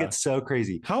 I think Yeah. it's so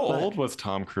crazy. How But old was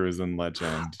Tom Cruise in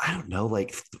Legend? I don't know,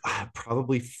 like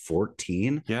probably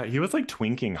 14. Yeah, he was like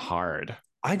twinking hard.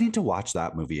 I need to watch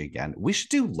that movie again. We should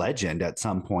do Legend at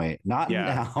some point. Not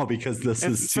Yeah. now because this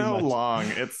is It's too so much. long.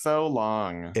 It's so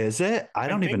long. Is it? I I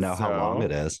don't even think know how long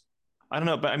it so. is. I don't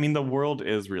know, but I mean, the world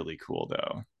is really cool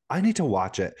though. I need to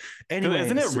watch it. Because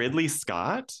isn't it Anyways, Ridley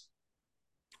Scott?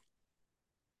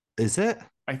 is it?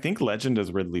 I think Legend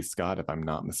is Ridley Scott, if I'm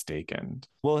not mistaken.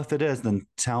 Well, if it is, then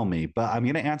tell me. But I'm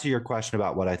going to answer your question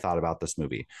about what I thought about this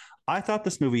movie. I thought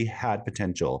this movie had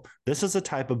potential. This is a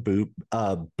type of B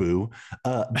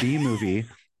movie.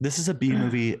 This is a B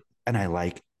movie, and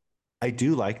I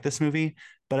do like this movie,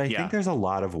 but I think Yeah, there's a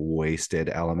lot of wasted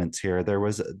elements here. There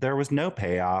was no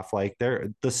payoff. Like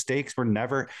the stakes were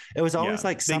never. It was always yeah.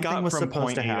 like They something got was from supposed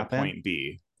point to A to happen. point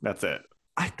B. That's it.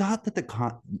 I thought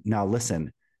that now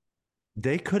listen,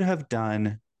 they could have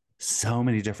done so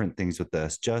many different things with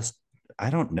this. Just I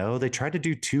don't know. They tried to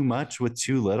do too much with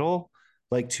too little.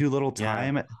 like too little Yeah.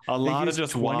 time. A They lot of used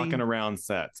just walking 20 around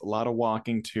sets, a lot of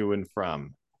walking to and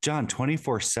from. John,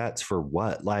 24 sets for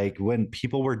what? Like when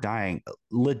people were dying,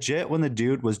 legit, when the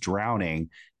dude was drowning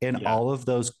in Yeah. all of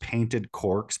those painted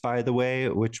corks, by the way,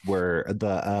 which was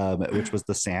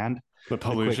the sand, The the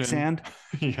pollution. quicksand.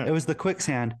 Yeah. It was the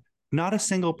quicksand. Not a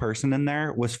single person in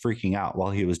there was freaking out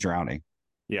while he was drowning.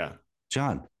 Yeah.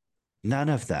 John, none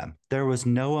of them. There was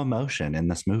no emotion in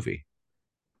this movie.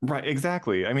 Right,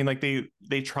 exactly. I mean, like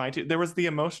they tried to. There was the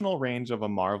emotional range of a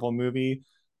Marvel movie,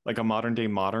 like a modern day a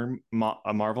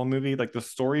Marvel movie. Like the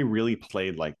story really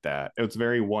played like that. It was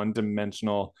very one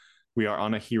dimensional. We are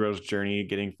on a hero's journey,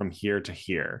 getting from here to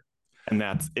here, and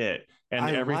that's it. And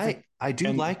everything. I do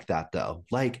And like that though.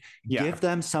 Like yeah, give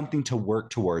them something to work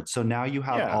towards. So now you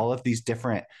have yeah, all of these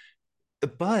different.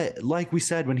 But like we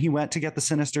said, when he went to get the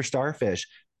sinister starfish,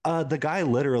 the guy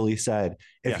literally said,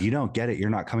 "If yeah. you don't get it, you're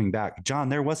not coming back." John,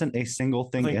 there wasn't a single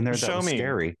thing Like in there that show was me,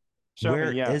 scary. show me.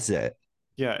 Where Yeah, is it?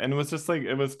 yeah. And it was just like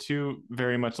it was too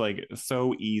very much like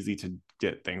so easy to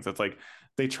get things. It's like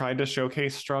they tried to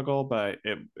showcase struggle, but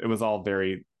it was all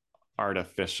very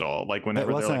artificial. Like It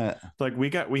whenever wasn't.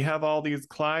 we have all these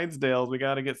Clydesdales, we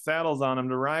got to get saddles on them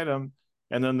to ride them,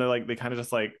 and then they kind of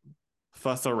just like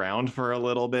fuss around for a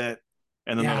little bit,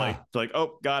 and then Yeah, they're like,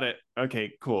 oh, got it,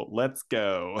 okay, cool, let's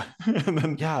go, and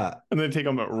then yeah. and they take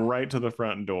them right to the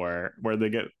front door where they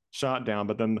get shot down,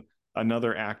 but then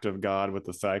another act of God with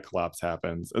the Cyclops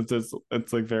happens.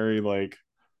 It's like very like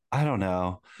I don't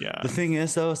know. The yeah thing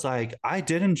is, though, it's like I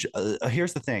didn't.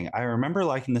 Here's the thing: I remember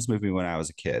liking this movie when I was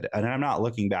a kid, and I'm not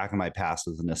looking back in my past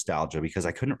with nostalgia because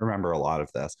I couldn't remember a lot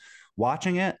of this.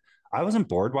 Watching it, I wasn't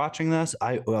bored watching this.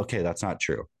 Okay, that's not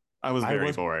true. I was I very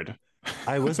was bored.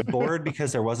 I was bored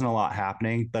because there wasn't a lot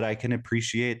happening, but I can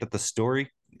appreciate that the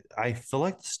story. I feel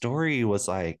like the story was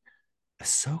like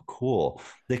so cool.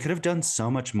 They could have done so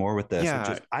much more with this. It Yeah,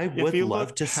 just I if would you love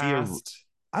look to see a. past,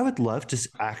 I would love to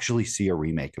actually see a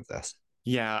remake of this.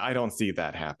 yeah, I don't see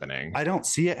that happening. I don't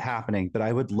see it happening, but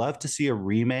I would love to see a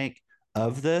remake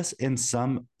of this in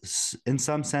some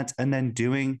sense, and then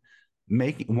doing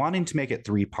making wanting to make it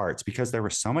three parts because there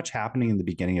was so much happening in the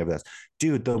beginning of this.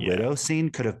 Dude, the Yeah. widow scene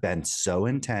could have been so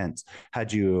intense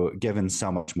had you given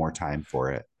so much more time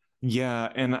for it. Yeah,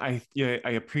 and I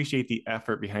appreciate the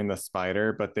effort behind the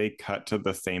spider, but they cut to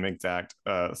the same exact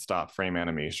stop frame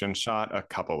animation shot a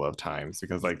couple of times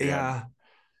because like yeah,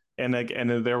 Yeah,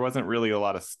 and there wasn't really a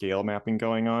lot of scale mapping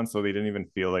going on, so they didn't even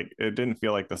feel like it didn't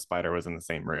feel like the spider was in the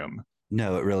same room.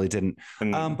 no, it really didn't.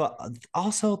 And But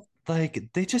also like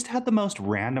they just had the most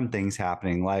random things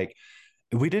happening. Like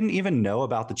we didn't even know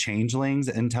about the changelings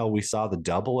until we saw the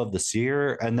double of the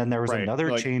seer, and then there was right,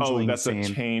 another like oh, changeling that's a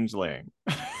scene. changeling.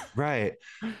 Right.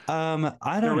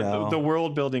 I don't The know.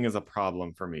 world building is a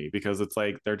problem for me because it's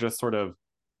like they're just sort of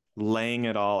laying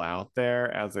it all out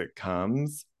there as it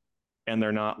comes, and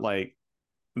they're not like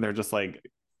they're just like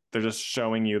they're just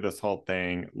showing you this whole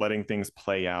thing, letting things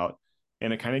play out,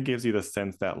 and it kind of gives you the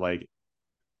sense that like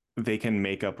they can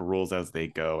make up rules as they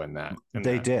go in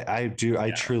They that did. I do. I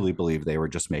yeah, truly believe they were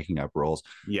just making up rules.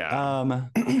 yeah. Um,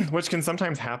 Which can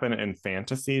sometimes happen in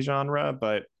fantasy genre,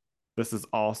 but this is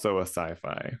also a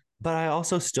sci-fi. but I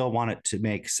also still want it to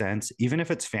make sense. Even if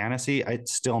it's fantasy, it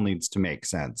still needs to make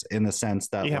sense in the sense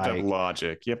that, You have to have like,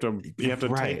 logic. You have to take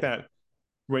right. that.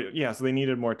 Wait, yeah, so they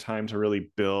needed more time to really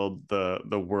build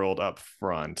the world up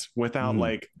front without Mm,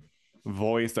 like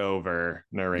voiceover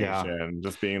yeah. narration,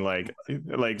 just being like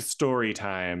story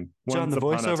time, John, once the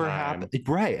upon a voiceover happened. time,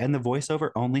 Right. And the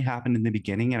voiceover only happened in the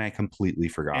beginning, and I completely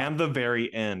forgot. and the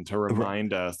very end to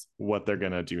remind us what they're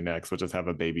gonna do next, which is have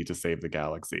a baby to save the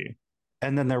galaxy.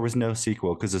 And then there was no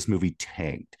sequel because this movie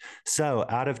tanked. So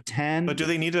out of But 10, do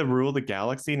they need to rule the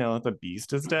galaxy now that the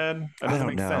beast is dead? That I doesn't don't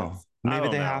make know. sense. I Maybe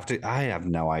don't they have know. to. I have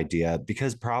no idea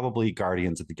because probably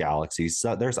Guardians of the Galaxy.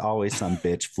 So there's always some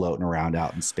bitch floating around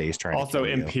out in space trying to Also kill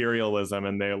you. imperialism,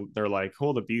 and they're like,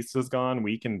 cool, the beast is gone,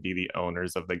 we can be the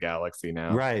owners of the galaxy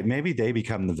now. Right. Maybe they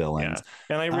become the Yeah, villains.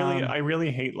 and I Um,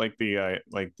 really hate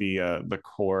the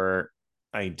core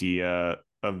idea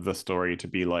of the story to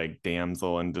be like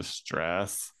damsel in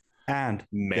distress, and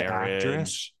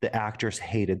marriage. the actress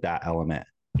hated that element.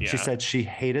 She Yeah, said she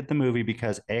hated the movie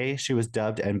because A, she was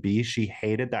dubbed, and B, she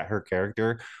hated that her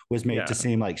character was made to yeah,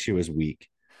 seem like she was weak.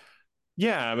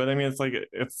 yeah. But I mean,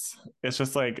 it's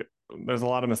just like there's a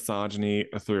lot of misogyny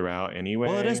throughout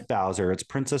Well, it is anyway. Bowser. It's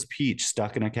Princess Peach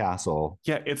stuck in a castle.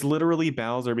 Yeah, it's literally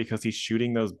Bowser because he's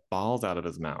shooting those balls out of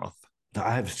his mouth.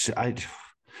 I,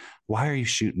 why are you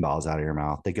shooting balls out of your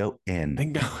mouth? They go in.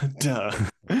 Thank God, duh.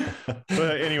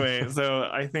 But anyway, so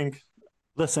I think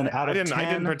Listen, out of I didn't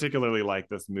 10, particularly like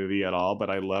this movie at all, but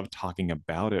I love talking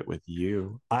about it with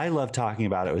you. I love talking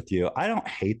about it with you. I don't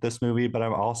hate this movie, but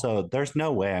I'm also, there's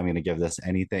no way I'm going to give this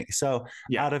anything. So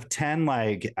Yeah. out of 10,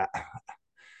 like,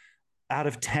 out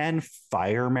of 10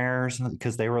 fire mares,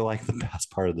 because they were like the best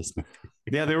part of this movie.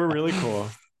 Yeah, they were really cool.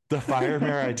 The fire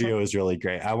mare idea was really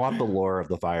great. I want the lore of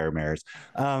the fire mares.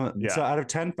 So Yeah. out of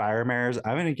 10 fire mares,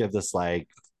 I'm going to give this like,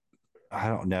 I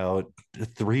don't know,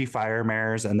 3 fire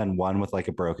mares and then one with like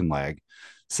a broken leg.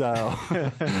 So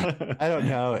I don't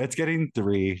know. It's getting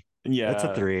 3. That's a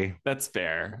Yeah, 3. that's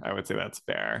fair. I would say that's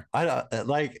fair. I don't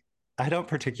like, I don't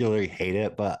particularly hate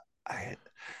it, but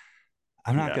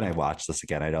I'm not going Yeah. to watch this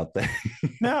again. I don't think.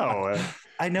 No.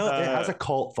 I know it has Uh a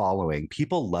cult following.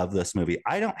 People love this movie.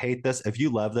 I don't hate this. If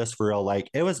you love this for real, like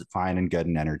it was fine and good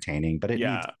and entertaining, but it needs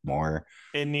yeah, more.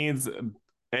 it needs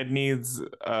it needs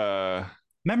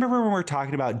Remember when we were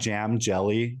talking about jam,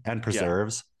 jelly, and yeah.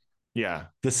 preserves? Yeah.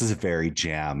 This is very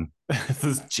jam. This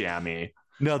is jammy.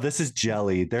 No, this is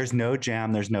jelly. There's no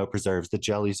jam. There's no preserves. The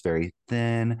jelly's very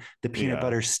thin. The peanut Yeah.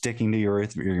 butter's sticking to your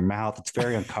mouth. It's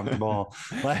very uncomfortable.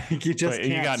 Like you just But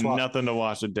you can't got swallow. nothing to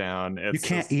wash it down. You It's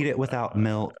can't just eat it without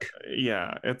milk.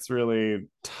 yeah, it's really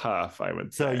tough, I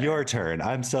would So say. your turn.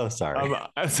 I'm so sorry.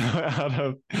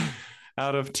 So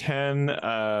out of 10,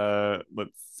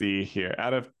 let's see here.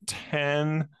 Out of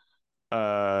 10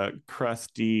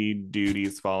 crusty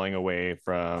duties falling away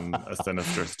from a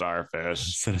sinister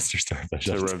starfish Sinister starfish.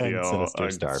 to 10 reveal sinister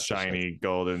a starfish. shiny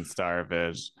golden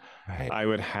starfish, Right. I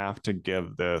would have to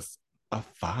give this a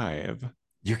 5.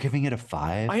 You're giving it a I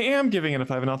 5? am giving it a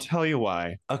 5, and I'll tell you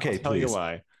why. I'll Okay, tell you please.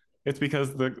 why. It's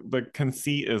because the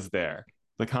conceit is there.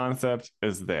 The concept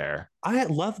is there. I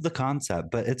love the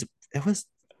concept, but it was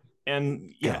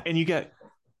And yeah, go. and you get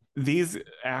these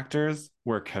actors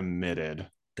were committed.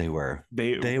 They were.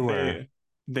 They They were. they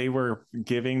they were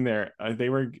giving their they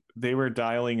were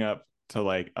dialing up to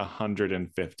like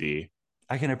 150.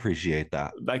 I can appreciate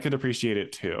that. I could appreciate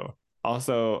it too.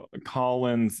 Also,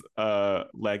 Colin's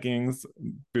leggings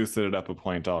boosted it up a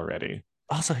point already.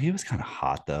 Also, he was kind of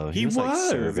hot though. He He was like was.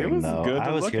 It serving was though. good I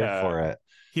to was look here at. for it.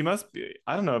 He must be,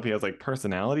 I don't know if he has like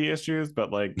personality issues,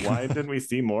 but like why didn't we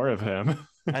see more of him?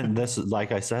 And this,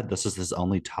 like I said, this is his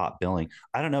only top billing.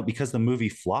 I don't know because the movie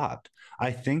flopped. I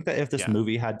think that if this Yeah.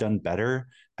 movie had done better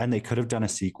and they could have done a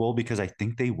sequel, because I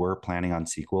think they were planning on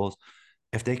sequels,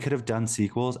 if they could have done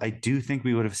sequels, I do think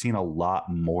we would have seen a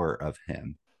lot more of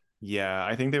him. Yeah,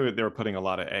 I think they were putting a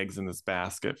lot of eggs in this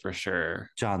basket for sure.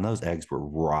 John, those eggs were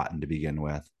rotten to begin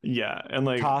with. Yeah, and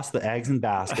like Toss the eggs and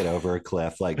basket over a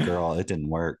cliff. Like, girl, it didn't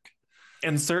work.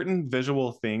 and certain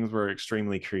visual things were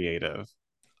extremely creative.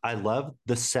 I love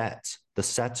the sets. The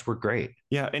sets were great.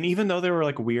 Yeah, and even though they were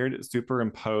like weird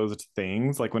superimposed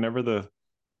things, like whenever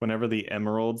the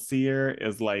Emerald Seer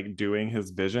is like doing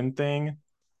his vision thing,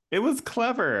 it was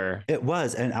clever. It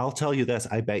was, and I'll tell you this: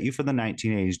 I bet you for the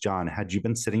 1980s, John, had you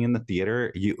been sitting in the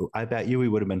theater, I bet you we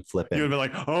would have been You flipping. would be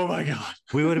like, "Oh my god."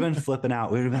 We would have been flipping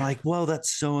out. We would have been like, "Whoa,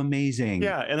 that's so amazing!"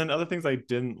 Yeah, and then other things I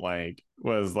didn't like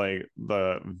was like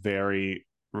the very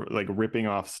like ripping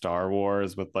off Star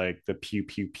Wars with like the pew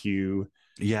pew pew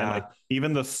and like Yeah,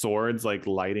 even the swords like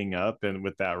lighting up and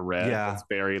with that red yeah. that's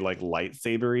very like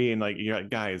lightsabery and like yeah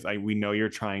guys we know you're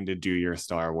trying to do your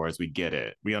Star Wars, we get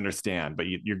it, we understand, but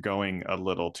you're going a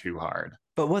little too hard.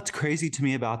 But what's crazy to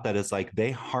me about that is like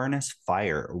they harness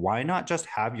fire. Why not just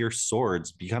have your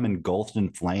swords become engulfed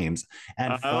in flames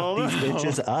and fuck these Oh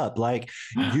bitches up? Like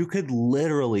you could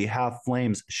literally have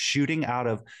flames shooting out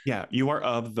of. yeah, you are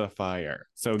of the fire,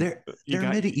 so you They're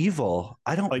got medieval.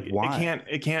 I don't like want.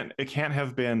 it can't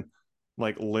have been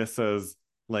like Lissa's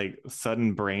like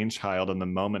sudden brainchild in the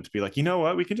moment to be like, you know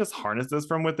what, we can just harness this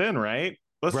from within, right?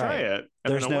 Let's try Right. it,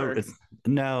 and then There's it works.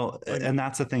 no, Like and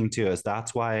that's the thing too, is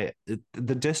that's why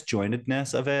the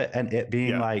disjointedness of it and it being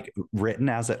yeah, like written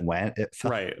as it went, it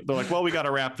felt, right. They're like, well, we got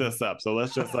to wrap this up, so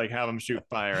let's just like have him shoot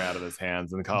fire out of his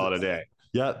hands and call it a day.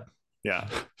 yep. Yeah.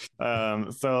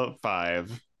 So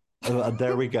 5.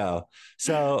 There we go.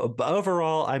 So but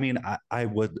overall, I mean,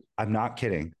 I'm not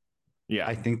kidding. Yeah.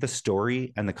 I think the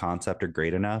story and the concept are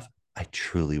great enough. I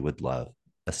truly would love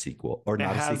a sequel or It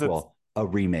not a has its sequel, a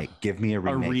remake. Give me a a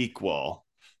remake. requel.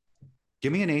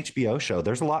 Give me an HBO show.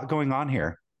 There's a lot going on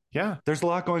here. Yeah. There's a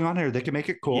lot going on here. They can make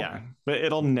it cool. Yeah. But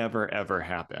it'll never ever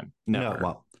happen. No, Never. it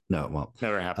won't. No, it won't.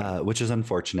 Never happen. Which is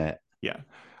unfortunate. Yeah.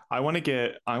 I want to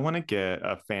get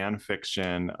a fan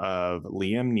fiction of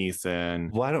Liam Neeson,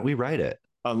 Why don't we write it?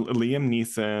 Liam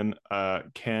Neeson,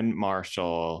 Ken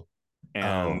Marshall, Oh,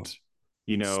 and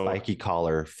you know, spiky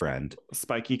collar friend.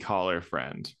 Spiky Collar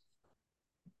friend.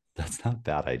 That's not a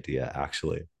bad idea,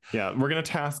 actually. Yeah, we're gonna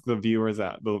task the viewers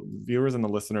and the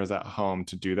listeners at home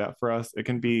to do that for us. It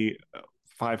can be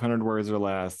 500 words or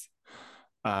less.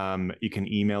 You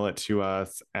can email it to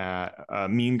us at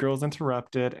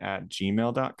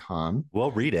meangirlsinterrupted@gmail.com.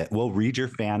 We'll read it. We'll read your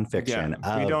fan Yeah, fiction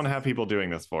we of don't have people doing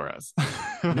this for us.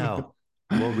 no,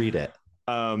 we'll read it.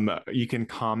 You can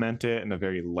comment it in a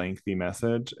very lengthy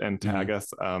message and tag Mhm.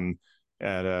 us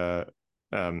at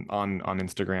on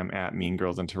Instagram at Mean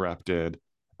Girls Interrupted.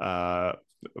 Uh,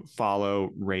 Follow,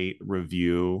 rate,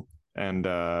 review, and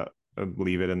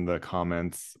leave it in the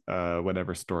comments.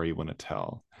 Whatever story you want to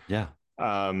tell. Yeah.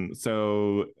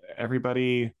 So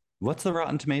everybody, What's the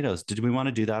Rotten Tomatoes? Did we want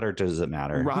to do that or does it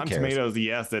matter? Who Rotten cares? Tomatoes,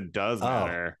 yes, it does Oh,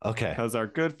 matter okay. because our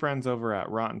good friends over at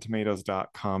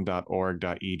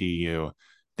rottentomatoes.com.org.edu,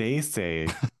 they say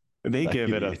they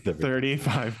give it a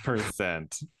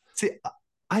 35%. See,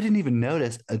 I didn't even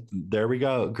notice. There we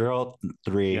go. Girl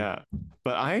 3. Yeah.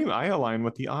 But I align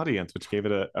with the audience, which gave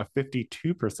it a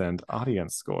 52%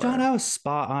 audience John, score. I was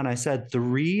spot on. I said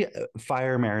 3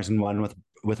 fire mares and one with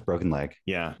a broken leg.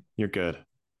 Yeah, you're good.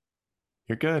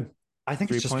 You're good. I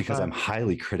think it's just because I'm 3.5. a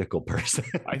highly critical person.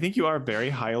 I think you are a very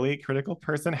highly critical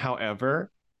person.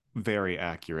 However, very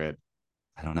accurate.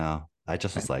 I don't know. I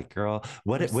just was like, girl, You're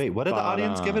what did the spot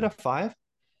audience give it, a on. 5?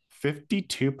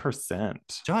 52%.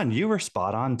 John, you were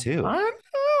spot on too. I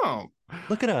know.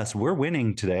 Look at us. We're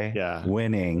winning today. Yeah.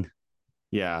 Winning.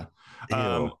 Yeah.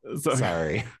 Ew. So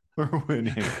Sorry. we're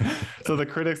winning. So the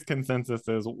critics' consensus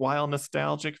is while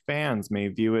nostalgic fans may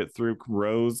view it through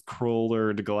rose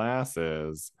colored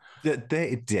glasses,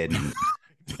 They didn't.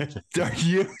 Are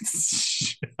you?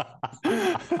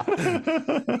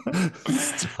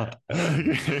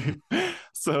 Okay.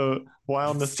 So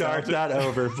while Start nostalgic, that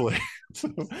over, please.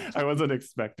 I wasn't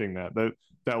expecting that.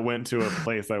 That went to a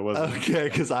place I wasn't. Okay,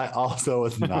 because I also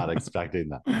was not expecting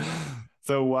that.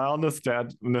 So while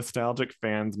nostalgic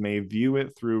fans may view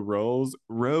it through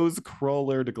rose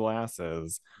colored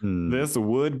glasses, this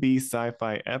would-be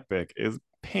sci-fi epic is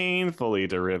painfully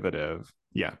derivative.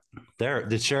 Yeah. There,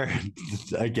 sure.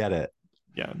 I get it.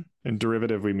 Yeah. And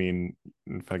derivative we mean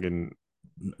fucking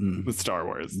Star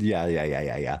Wars. Yeah.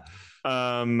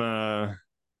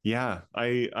 Yeah,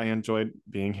 I enjoyed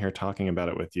being here talking about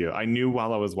it with you. I knew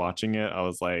while I was watching it, I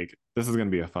was like, this is going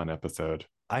to be a fun episode.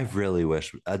 I really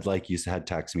wish, like you said,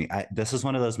 text me. This is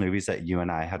one of those movies that you and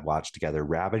I had watched together.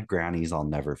 Rabid Grannies, I'll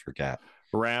never forget.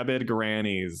 Rabid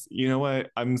Grannies. You know what?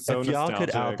 I'm so if y'all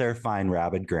nostalgic. could out there find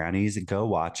Rabid Grannies, go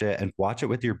watch it and watch it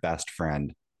with your best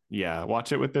friend. Yeah,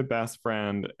 watch it with the best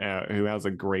friend who has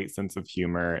a great sense of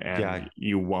humor, and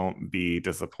you won't be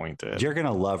disappointed. You're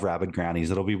gonna love Rabid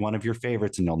Grannies. It'll be one of your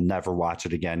favorites, and you'll never watch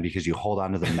it again because you hold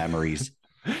on to the memories.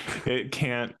 It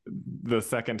can't. The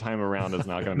second time around is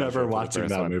not going to never watching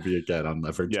that movie again. I'll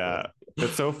never. Yeah,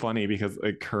 it's so funny because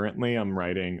currently I'm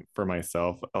writing for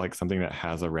myself like something that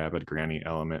has a Rabid Granny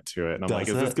element to it, and I'm like,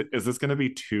 is this going to be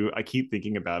too? I keep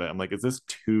thinking about it. I'm like, is this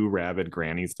too Rabid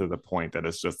Grannies to the point that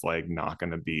it's just like not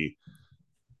going to be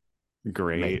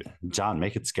great? John,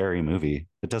 make it scary movie.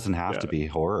 It doesn't have to be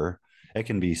horror. It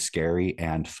can be scary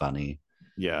and funny.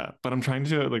 Yeah, but I'm trying to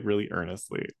do it like really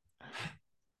earnestly.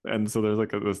 And so there's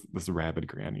like this Rabid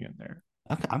Granny in there.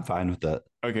 Okay, I'm fine with that.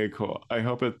 Okay, cool. I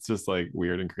hope it's just like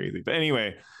weird and crazy. But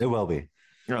anyway, it will be.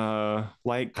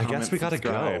 Like, I guess we gotta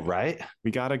go, right?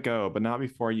 We gotta go, but not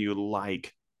before you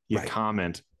like, you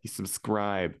comment, you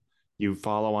subscribe, you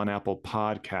follow on Apple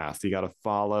Podcasts. You gotta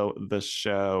follow the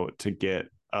show to get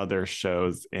other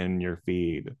shows in your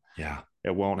feed. Yeah.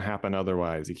 It won't happen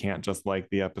otherwise. You can't just like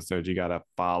the episode. You gotta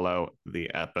follow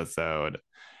the episode.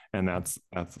 And that's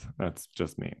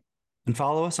just me. And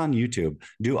follow us on YouTube.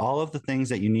 Do all of the things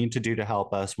that you need to do to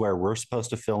help us, where we're supposed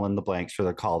to fill in the blanks for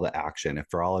the call to action. If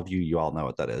for all of you, you all know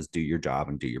what that is. Do your job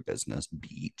and do your business.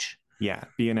 Beach. Yeah.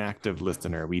 Be an active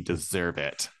listener. We deserve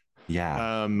it.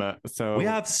 Yeah. So we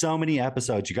have so many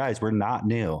episodes, you guys. We're not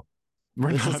new.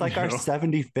 This is like our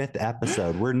 75th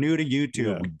episode. We're new to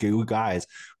YouTube, you guys.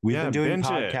 We've been doing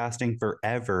podcasting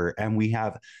forever, and we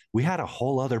had a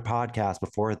whole other podcast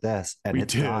before this, and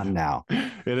it's gone now.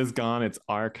 It is gone. It's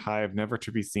archived, never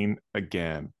to be seen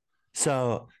again.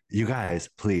 So, you guys,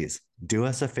 please do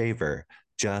us a favor.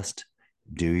 Just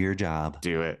do your job.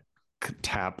 Do it.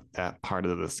 Tap that part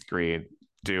of the screen.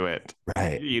 Do it.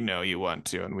 Right. You know you want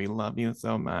to, and we love you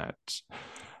so much.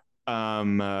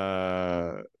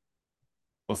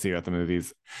 We'll see you at the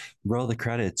movies. Roll the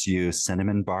credits, you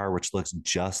cinnamon bar, which looks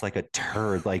just like a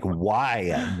turd. Like,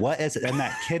 why? What is it? And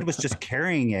that kid was just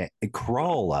carrying it.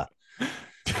 Krull.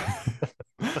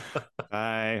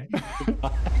 Bye.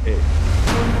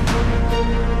 Bye.